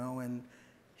night, you know, and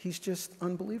he's just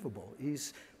unbelievable.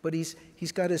 He's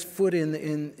got his foot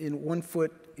in one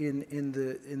foot in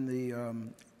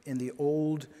the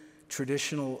old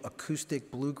traditional acoustic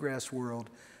bluegrass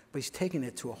world, but he's taken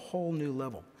it to a whole new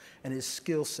level, and his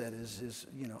skill set is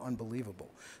you know, unbelievable.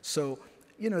 So,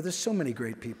 you know, there's so many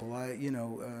great people.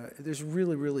 There's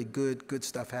really good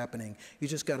stuff happening. You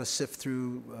just got to sift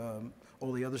through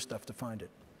all the other stuff to find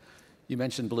it. You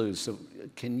mentioned blues, so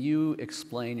can you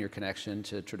explain your connection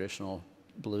to traditional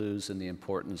blues and the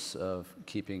importance of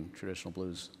keeping traditional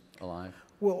blues alive?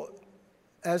 Well,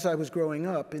 as I was growing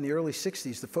up in the early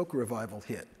 60s, the folk revival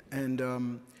hit.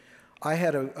 And I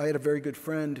had a very good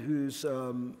friend whose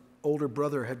older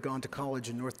brother had gone to college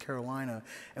in North Carolina.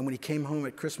 And when he came home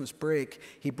at Christmas break,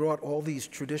 he brought all these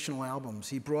traditional albums.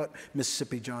 He brought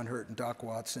Mississippi John Hurt and Doc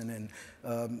Watson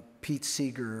and Pete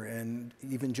Seeger and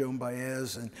even Joan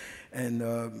Baez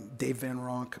and Dave Van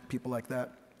Ronk, people like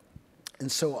that.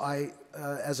 And so I,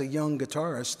 as a young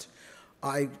guitarist,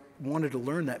 I wanted to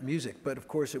learn that music, but of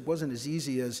course it wasn't as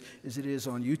easy as it is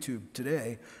on YouTube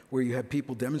today, where you have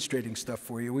people demonstrating stuff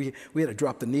for you. We had to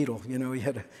drop the needle, you know, you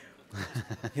had to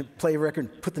play a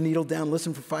record, put the needle down,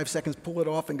 listen for 5 seconds, pull it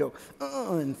off and go,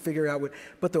 and figure out what.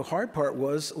 But the hard part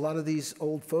was a lot of these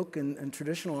old folk and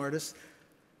traditional artists,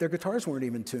 their guitars weren't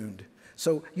even tuned.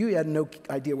 So you had no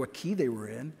idea what key they were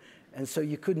in, and so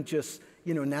you couldn't just,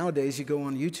 you know, nowadays you go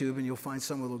on YouTube and you'll find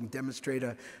someone who can demonstrate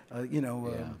a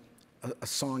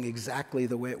song exactly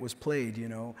the way it was played, you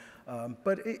know.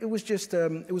 But it was just,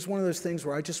 it was one of those things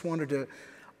where I just wanted to,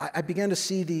 I began to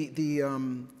see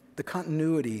the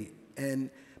continuity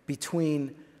and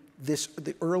between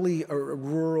the early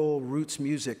rural roots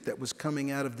music that was coming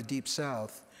out of the Deep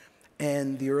South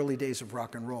and the early days of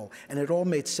rock and roll. And it all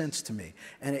made sense to me.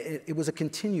 And it was a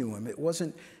continuum. It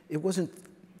wasn't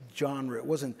genre. It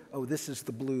wasn't, oh, this is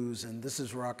the blues and this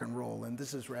is rock and roll and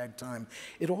this is ragtime.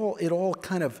 It all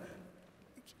kind of,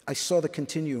 I saw the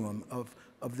continuum of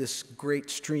this great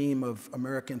stream of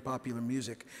American popular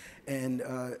music, and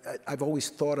I've always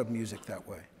thought of music that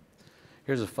way.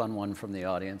 Here's a fun one from the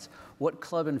audience. What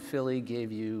club in Philly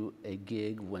gave you a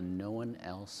gig when no one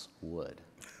else would?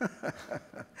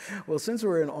 Well, since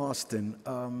we're in Austin,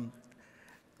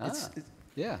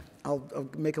 yeah, I'll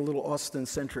make a little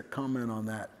Austin-centric comment on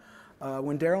that.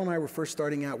 When Daryl and I were first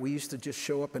starting out, we used to just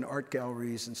show up in art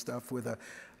galleries and stuff with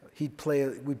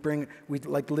we'd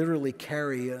like literally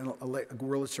carry a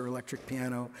Wurlitzer electric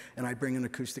piano, and I'd bring an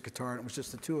acoustic guitar, and it was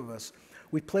just the two of us.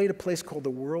 We played a place called the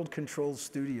World Control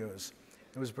Studios.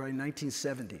 It was probably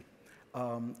 1970.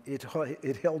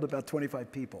 It held about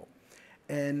 25 people.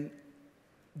 And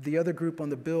the other group on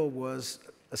the bill was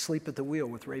Asleep at the Wheel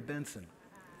with Ray Benson.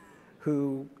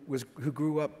 who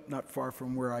grew up not far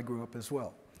from where I grew up as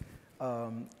well.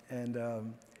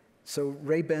 So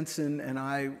Ray Benson and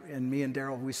I, and me and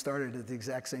Daryl, we started at the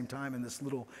exact same time in this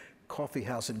little coffee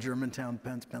house in Germantown,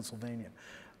 Pennsylvania.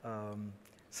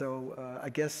 I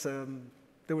guess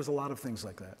there was a lot of things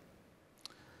like that.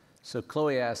 So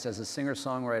Chloe asked, as a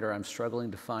singer-songwriter, I'm struggling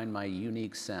to find my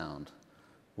unique sound.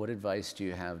 What advice do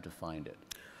you have to find it?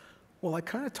 Well, I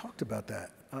kind of talked about that.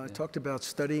 I talked about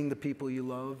studying the people you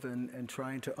love and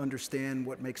trying to understand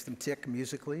what makes them tick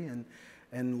musically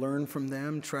and learn from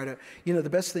them. Try to, the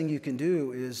best thing you can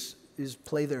do is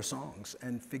play their songs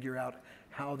and figure out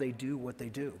how they do what they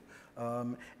do.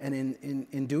 And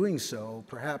in doing so,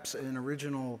 perhaps an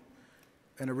original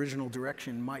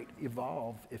direction might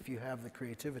evolve if you have the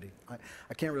creativity.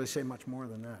 I can't really say much more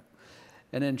than that.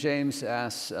 And then James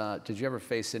asks, did you ever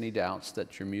face any doubts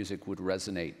that your music would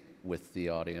resonate with the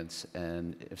audience?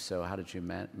 And if so, how did you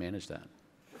manage that?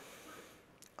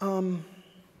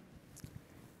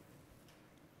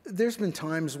 There's been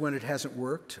times when it hasn't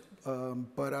worked,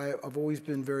 but I've always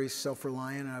been very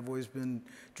self-reliant and I've always been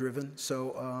driven.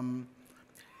 So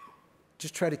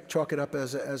just try to chalk it up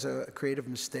as a creative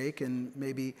mistake, and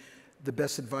maybe the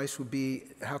best advice would be,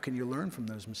 how can you learn from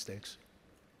those mistakes?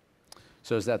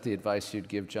 So is that the advice you'd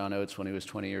give John Oates when he was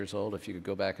 20 years old, if you could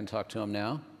go back and talk to him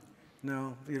now?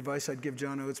 No, the advice I'd give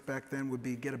John Oates back then would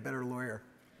be, get a better lawyer.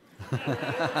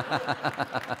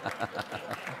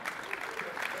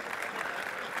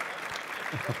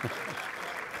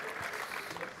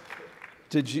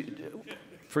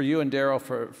 For you and Daryl,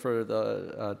 for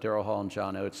the Daryl Hall and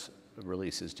John Oates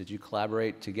releases, did you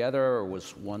collaborate together, or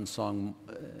was one song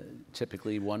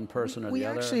typically one person or the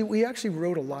other? We actually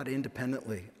wrote a lot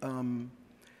independently.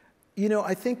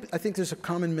 I think there's a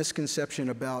common misconception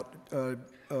about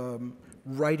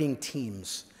writing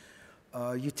teams.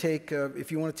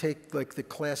 If you want to take like the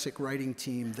classic writing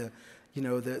team,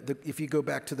 if you go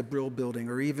back to the Brill Building,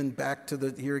 or even back to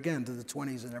to the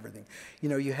 20s and everything,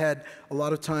 you had a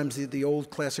lot of times the old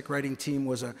classic writing team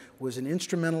was an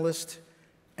instrumentalist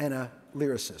and a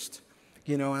lyricist.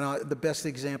 The best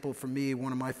example for me,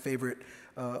 one of my favorite,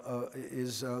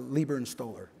 is Lieber and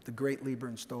Stoller, the great Lieber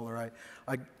and Stoller.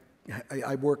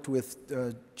 I worked with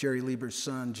Jerry Lieber's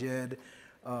son, Jed,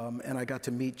 and I got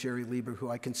to meet Jerry Lieber, who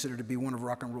I consider to be one of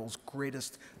rock and roll's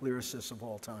greatest lyricists of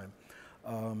all time.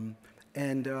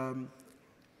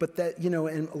 But that,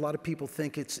 and a lot of people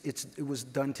think it was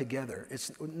done together.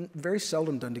 It's very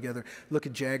seldom done together. Look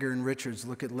at Jagger and Richards,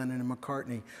 look at Lennon and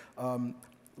McCartney.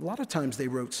 A lot of times they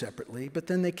wrote separately, but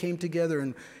then they came together,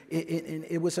 and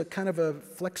it was a kind of a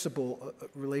flexible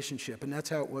relationship, and that's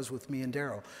how it was with me and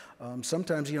Daryl.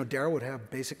 Sometimes, Daryl would have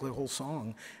basically a whole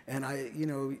song, and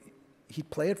he'd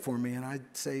play it for me, and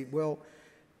I'd say, well,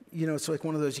 it's like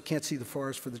one of those, you can't see the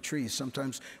forest for the trees.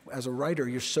 Sometimes, as a writer,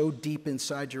 you're so deep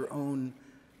inside your own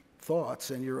thoughts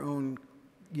and your own,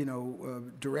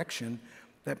 direction,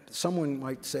 that someone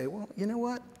might say, well, you know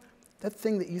what? That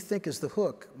thing that you think is the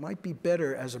hook might be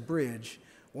better as a bridge.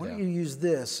 Why don't you use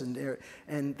this?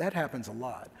 And that happens a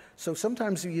lot. So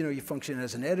sometimes, you function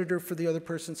as an editor for the other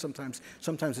person. Sometimes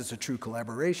it's a true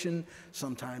collaboration.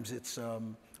 Sometimes it's,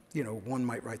 one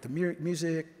might write the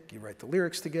music, you write the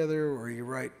lyrics together, or you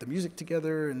write the music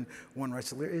together, and one writes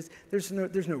the lyrics. There's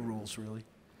no rules, really.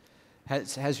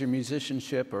 Has your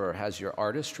musicianship, or has your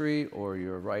artistry, or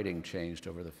your writing changed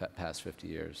over the past 50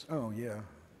 years? Oh, yeah.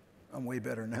 I'm way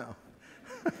better now.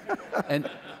 And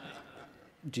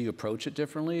do you approach it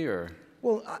differently, or?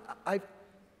 Well,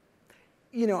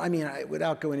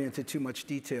 without going into too much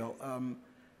detail,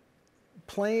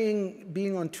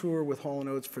 being on tour with Hall &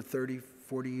 Oates for 30,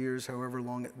 40 years, however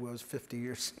long it was, 50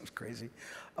 years, it was crazy.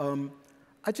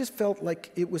 I just felt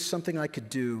like it was something I could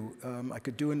do. I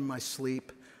could do in my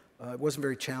sleep. It wasn't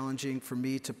very challenging for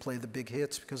me to play the big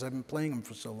hits because I've been playing them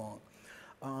for so long.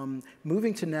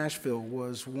 Moving to Nashville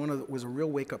was a real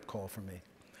wake-up call for me.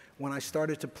 When I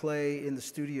started to play in the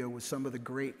studio with some of the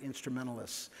great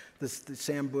instrumentalists, the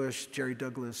Sam Bush, Jerry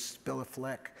Douglas, Bela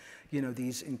Fleck,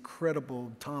 these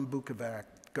incredible, Tom Bukovac,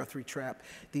 Guthrie Trapp,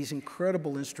 these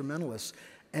incredible instrumentalists.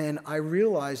 And I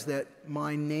realized that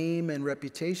my name and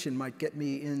reputation might get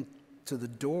me into the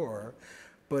door,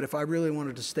 but if I really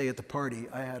wanted to stay at the party,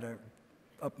 I had to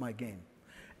up my game.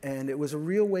 And it was a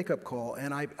real wake-up call,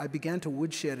 and I began to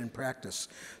woodshed and practice.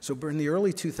 So in the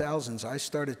early 2000s, I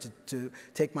started to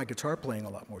take my guitar playing a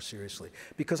lot more seriously,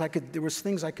 because there was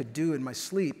things I could do in my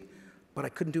sleep, but I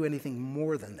couldn't do anything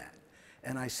more than that.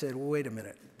 And I said, well, wait a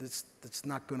minute, that's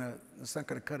not gonna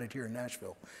cut it here in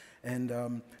Nashville.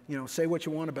 And say what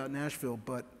you want about Nashville,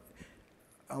 but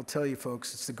I'll tell you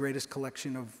folks, it's the greatest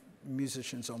collection of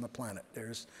musicians on the planet.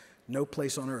 There's no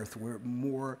place on earth where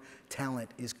more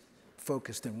talent is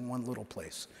focused in one little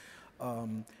place.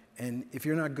 And if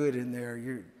you're not good in there,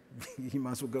 you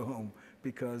might as well go home,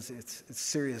 because it's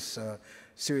serious,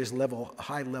 serious level,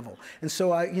 high level. And so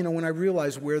when I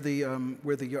realized where the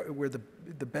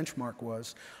benchmark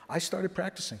was, I started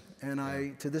practicing.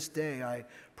 And to this day, I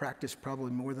practice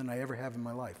probably more than I ever have in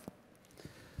my life.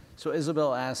 So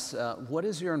Isabel asks, what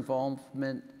is your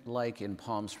involvement like in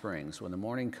Palm Springs? When the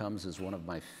Morning Comes is one of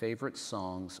my favorite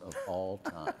songs of all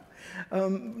time.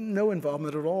 No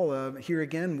involvement at all. Here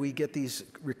again, we get these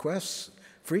requests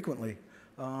frequently.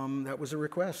 That was a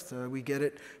request. We get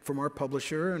it from our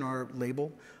publisher and our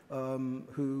label,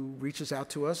 who reaches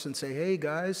out to us and say, hey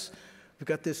guys, we've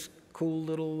got this cool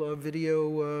little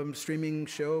video streaming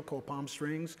show called Palm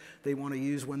Springs. They want to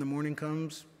use When the Morning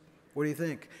Comes. What do you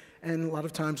think? And a lot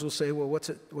of times we'll say, well, what's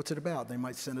it about? They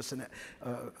might send us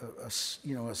a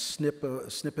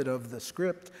snippet of the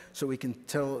script so we can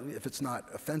tell if it's not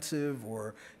offensive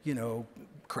or,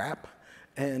 crap.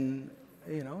 And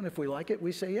if we like it,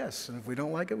 we say yes. And if we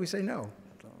don't like it, we say no.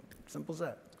 So, simple as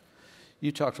that.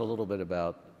 You talked a little bit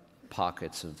about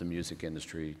pockets of the music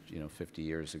industry, 50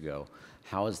 years ago.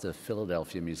 How has the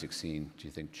Philadelphia music scene, do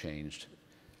you think, changed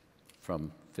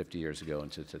from 50 years ago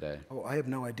into today? Oh, I have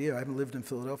no idea. I haven't lived in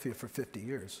Philadelphia for 50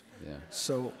 years. Yeah.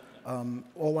 So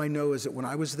all I know is that when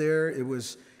I was there, it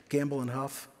was Gamble and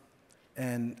Huff,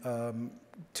 and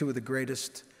two of the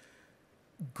greatest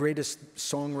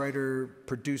songwriter,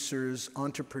 producers,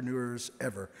 entrepreneurs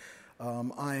ever.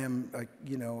 Daryl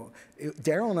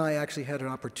and I actually had an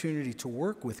opportunity to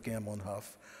work with Gamble and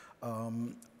Huff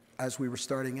as we were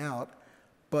starting out,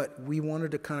 but we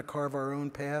wanted to kind of carve our own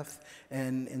path,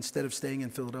 and instead of staying in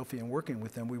Philadelphia and working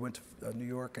with them, we went to New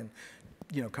York and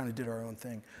kind of did our own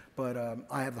thing. But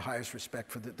I have the highest respect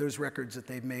for those records that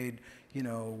they've made,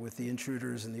 with the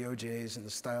Intruders and the OJs and the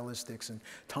Stylistics, and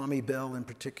Tommy Bell in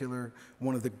particular,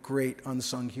 one of the great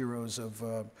unsung heroes of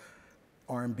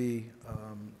R&B,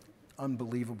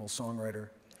 unbelievable songwriter.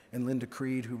 And Linda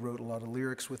Creed, who wrote a lot of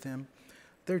lyrics with him.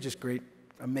 They're just great,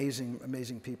 amazing,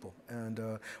 amazing people.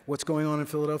 And what's going on in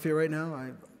Philadelphia right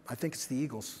now? I think it's the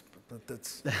Eagles. But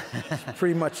that's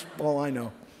pretty much all I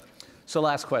know. So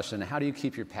last question, how do you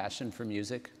keep your passion for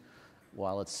music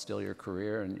while it's still your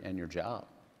career and your job?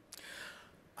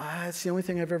 It's the only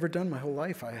thing I've ever done my whole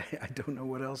life. I don't know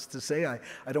what else to say. I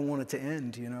don't want it to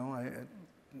end,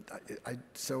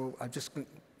 So I'm just going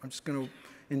to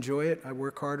enjoy it. I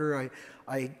work harder.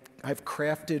 I've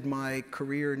crafted my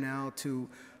career now to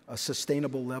a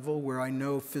sustainable level where I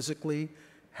know physically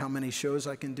how many shows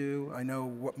I can do. I know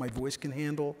what my voice can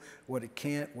handle, what it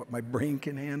can't, what my brain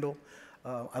can handle.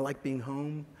 I like being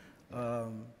home,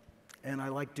 and I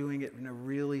like doing it in a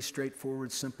really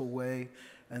straightforward, simple way,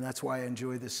 and that's why I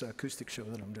enjoy this acoustic show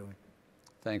that I'm doing.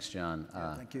 Thanks, John.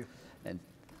 Yeah, thank you. And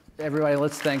everybody,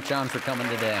 let's thank John for coming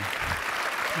today. All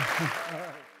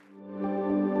right.